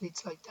with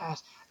athletes like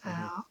that,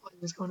 Mm-hmm. I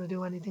was going to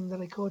do anything that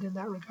I could in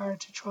that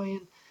regard to try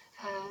and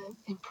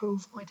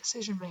improve my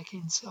decision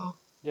making. So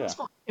it was Yeah.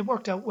 fun. It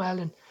worked out well,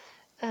 and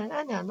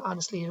then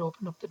honestly, it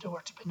opened up the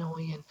door to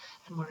Pinoy,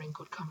 and we're in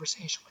good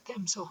conversation with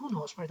them. So who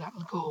knows where that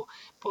will go?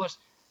 But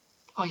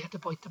I had to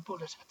bite the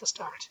bullet at the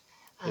start,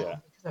 Yeah.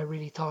 because I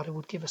really thought it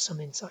would give us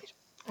some insight,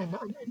 and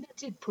it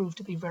did prove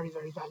to be very,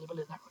 very valuable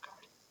in that regard.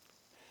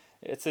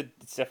 It's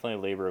definitely a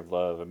labor of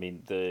love. I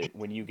mean, the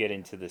when you get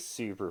into the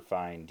super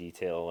fine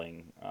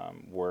detailing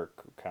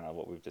work, kind of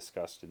what we've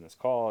discussed in this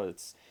call,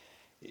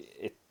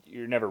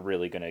 you're never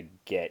really gonna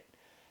get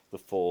the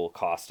full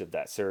cost of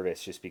that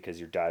service just because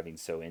you're diving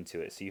so into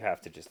it. So you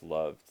have to just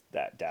love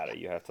that data.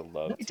 You have to And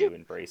love I do, to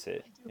embrace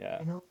it. I do,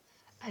 Yeah.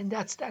 and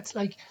that's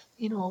like,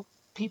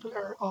 people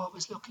are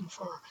always looking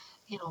for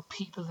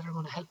people that are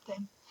going to help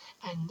them,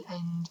 and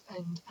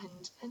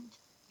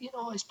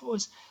I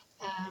suppose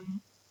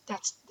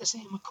that's the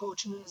same with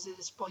coaching as it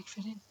is bike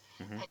fitting,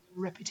 Hmm. and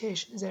your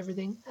reputation is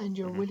everything, and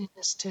your Hmm.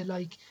 willingness to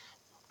like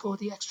go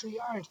the extra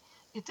yard.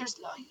 There's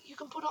like, you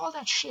can put all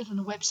that shit on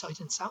a website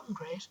and sound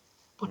great,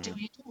 but do Hmm.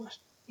 you do it?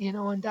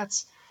 And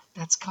that's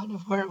kind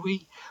of where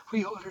we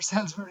hold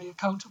ourselves very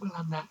accountable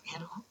on that.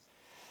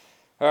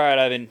 All right,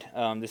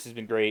 Ivan. This has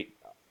been great.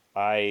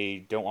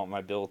 I don't want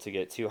my bill to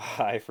get too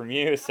high from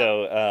you,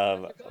 so You're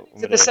going I'm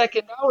into the gonna.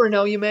 second hour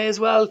now. You may as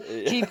well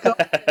keep going.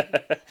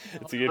 No,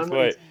 It's a no, good I'm only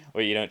point. teasing.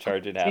 Well, you don't I'm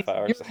charge in only half teasing.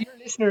 Your, hours. your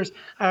listeners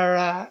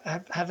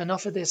are have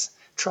enough of this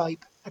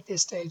tripe at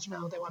this stage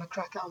now. They want to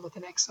crack on with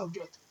the next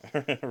subject.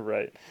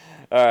 Right.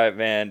 All right,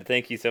 man.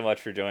 Thank you so much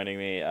for joining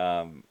me.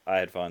 I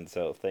had fun,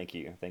 so thank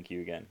you. Thank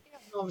you again. Yeah,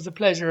 no, it was a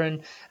pleasure,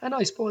 and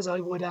I suppose I'd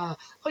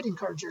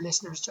encourage your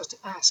listeners just to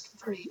ask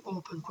very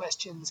open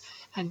questions,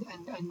 and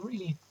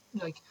really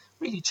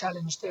really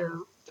challenge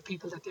the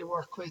people that they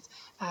work with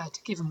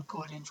to give them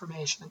good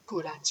information and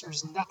good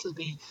answers, and that'll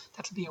be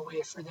a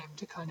way for them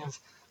to kind of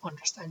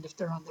understand if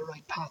they're on the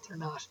right path or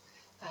not.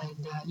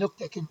 And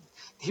look,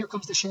 here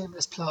comes the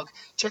shameless plug.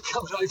 Check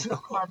out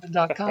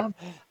IvanO'Gorman.com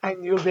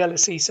and you'll be able to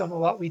see some of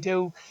what we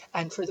do.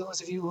 And for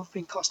those of you who've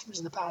been customers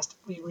in the past,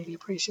 we really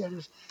appreciate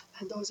it.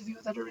 And those of you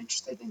that are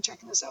interested in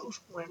checking us out,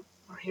 we're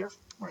here.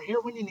 We're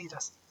here when you need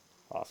us.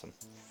 Awesome.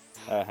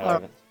 All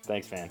right.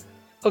 Thanks, man.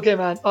 Okay,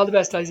 man. All the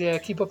best, Isaiah.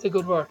 Keep up the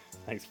good work.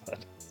 Thanks,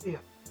 bud. See ya.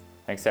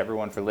 Thanks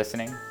everyone for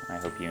listening. I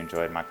hope you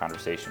enjoyed my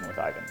conversation with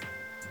Ivan.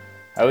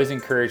 I always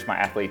encourage my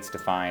athletes to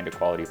find a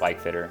quality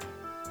bike fitter,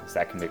 as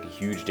that can make a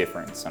huge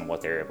difference on what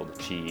they're able to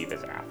achieve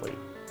as an athlete.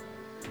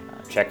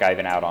 Check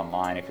Ivan out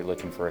online if you're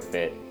looking for a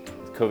fit.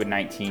 With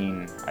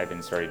COVID-19,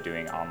 Ivan started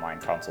doing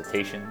online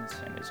consultations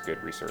and is a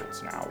good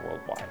resource now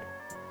worldwide.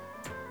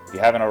 If you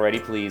haven't already,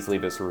 please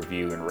leave us a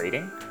review and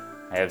rating.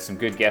 I have some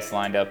good guests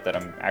lined up that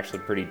I'm actually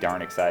pretty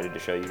darn excited to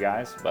show you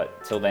guys,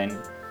 but till then,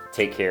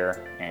 take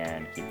care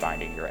and keep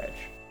finding your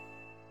edge.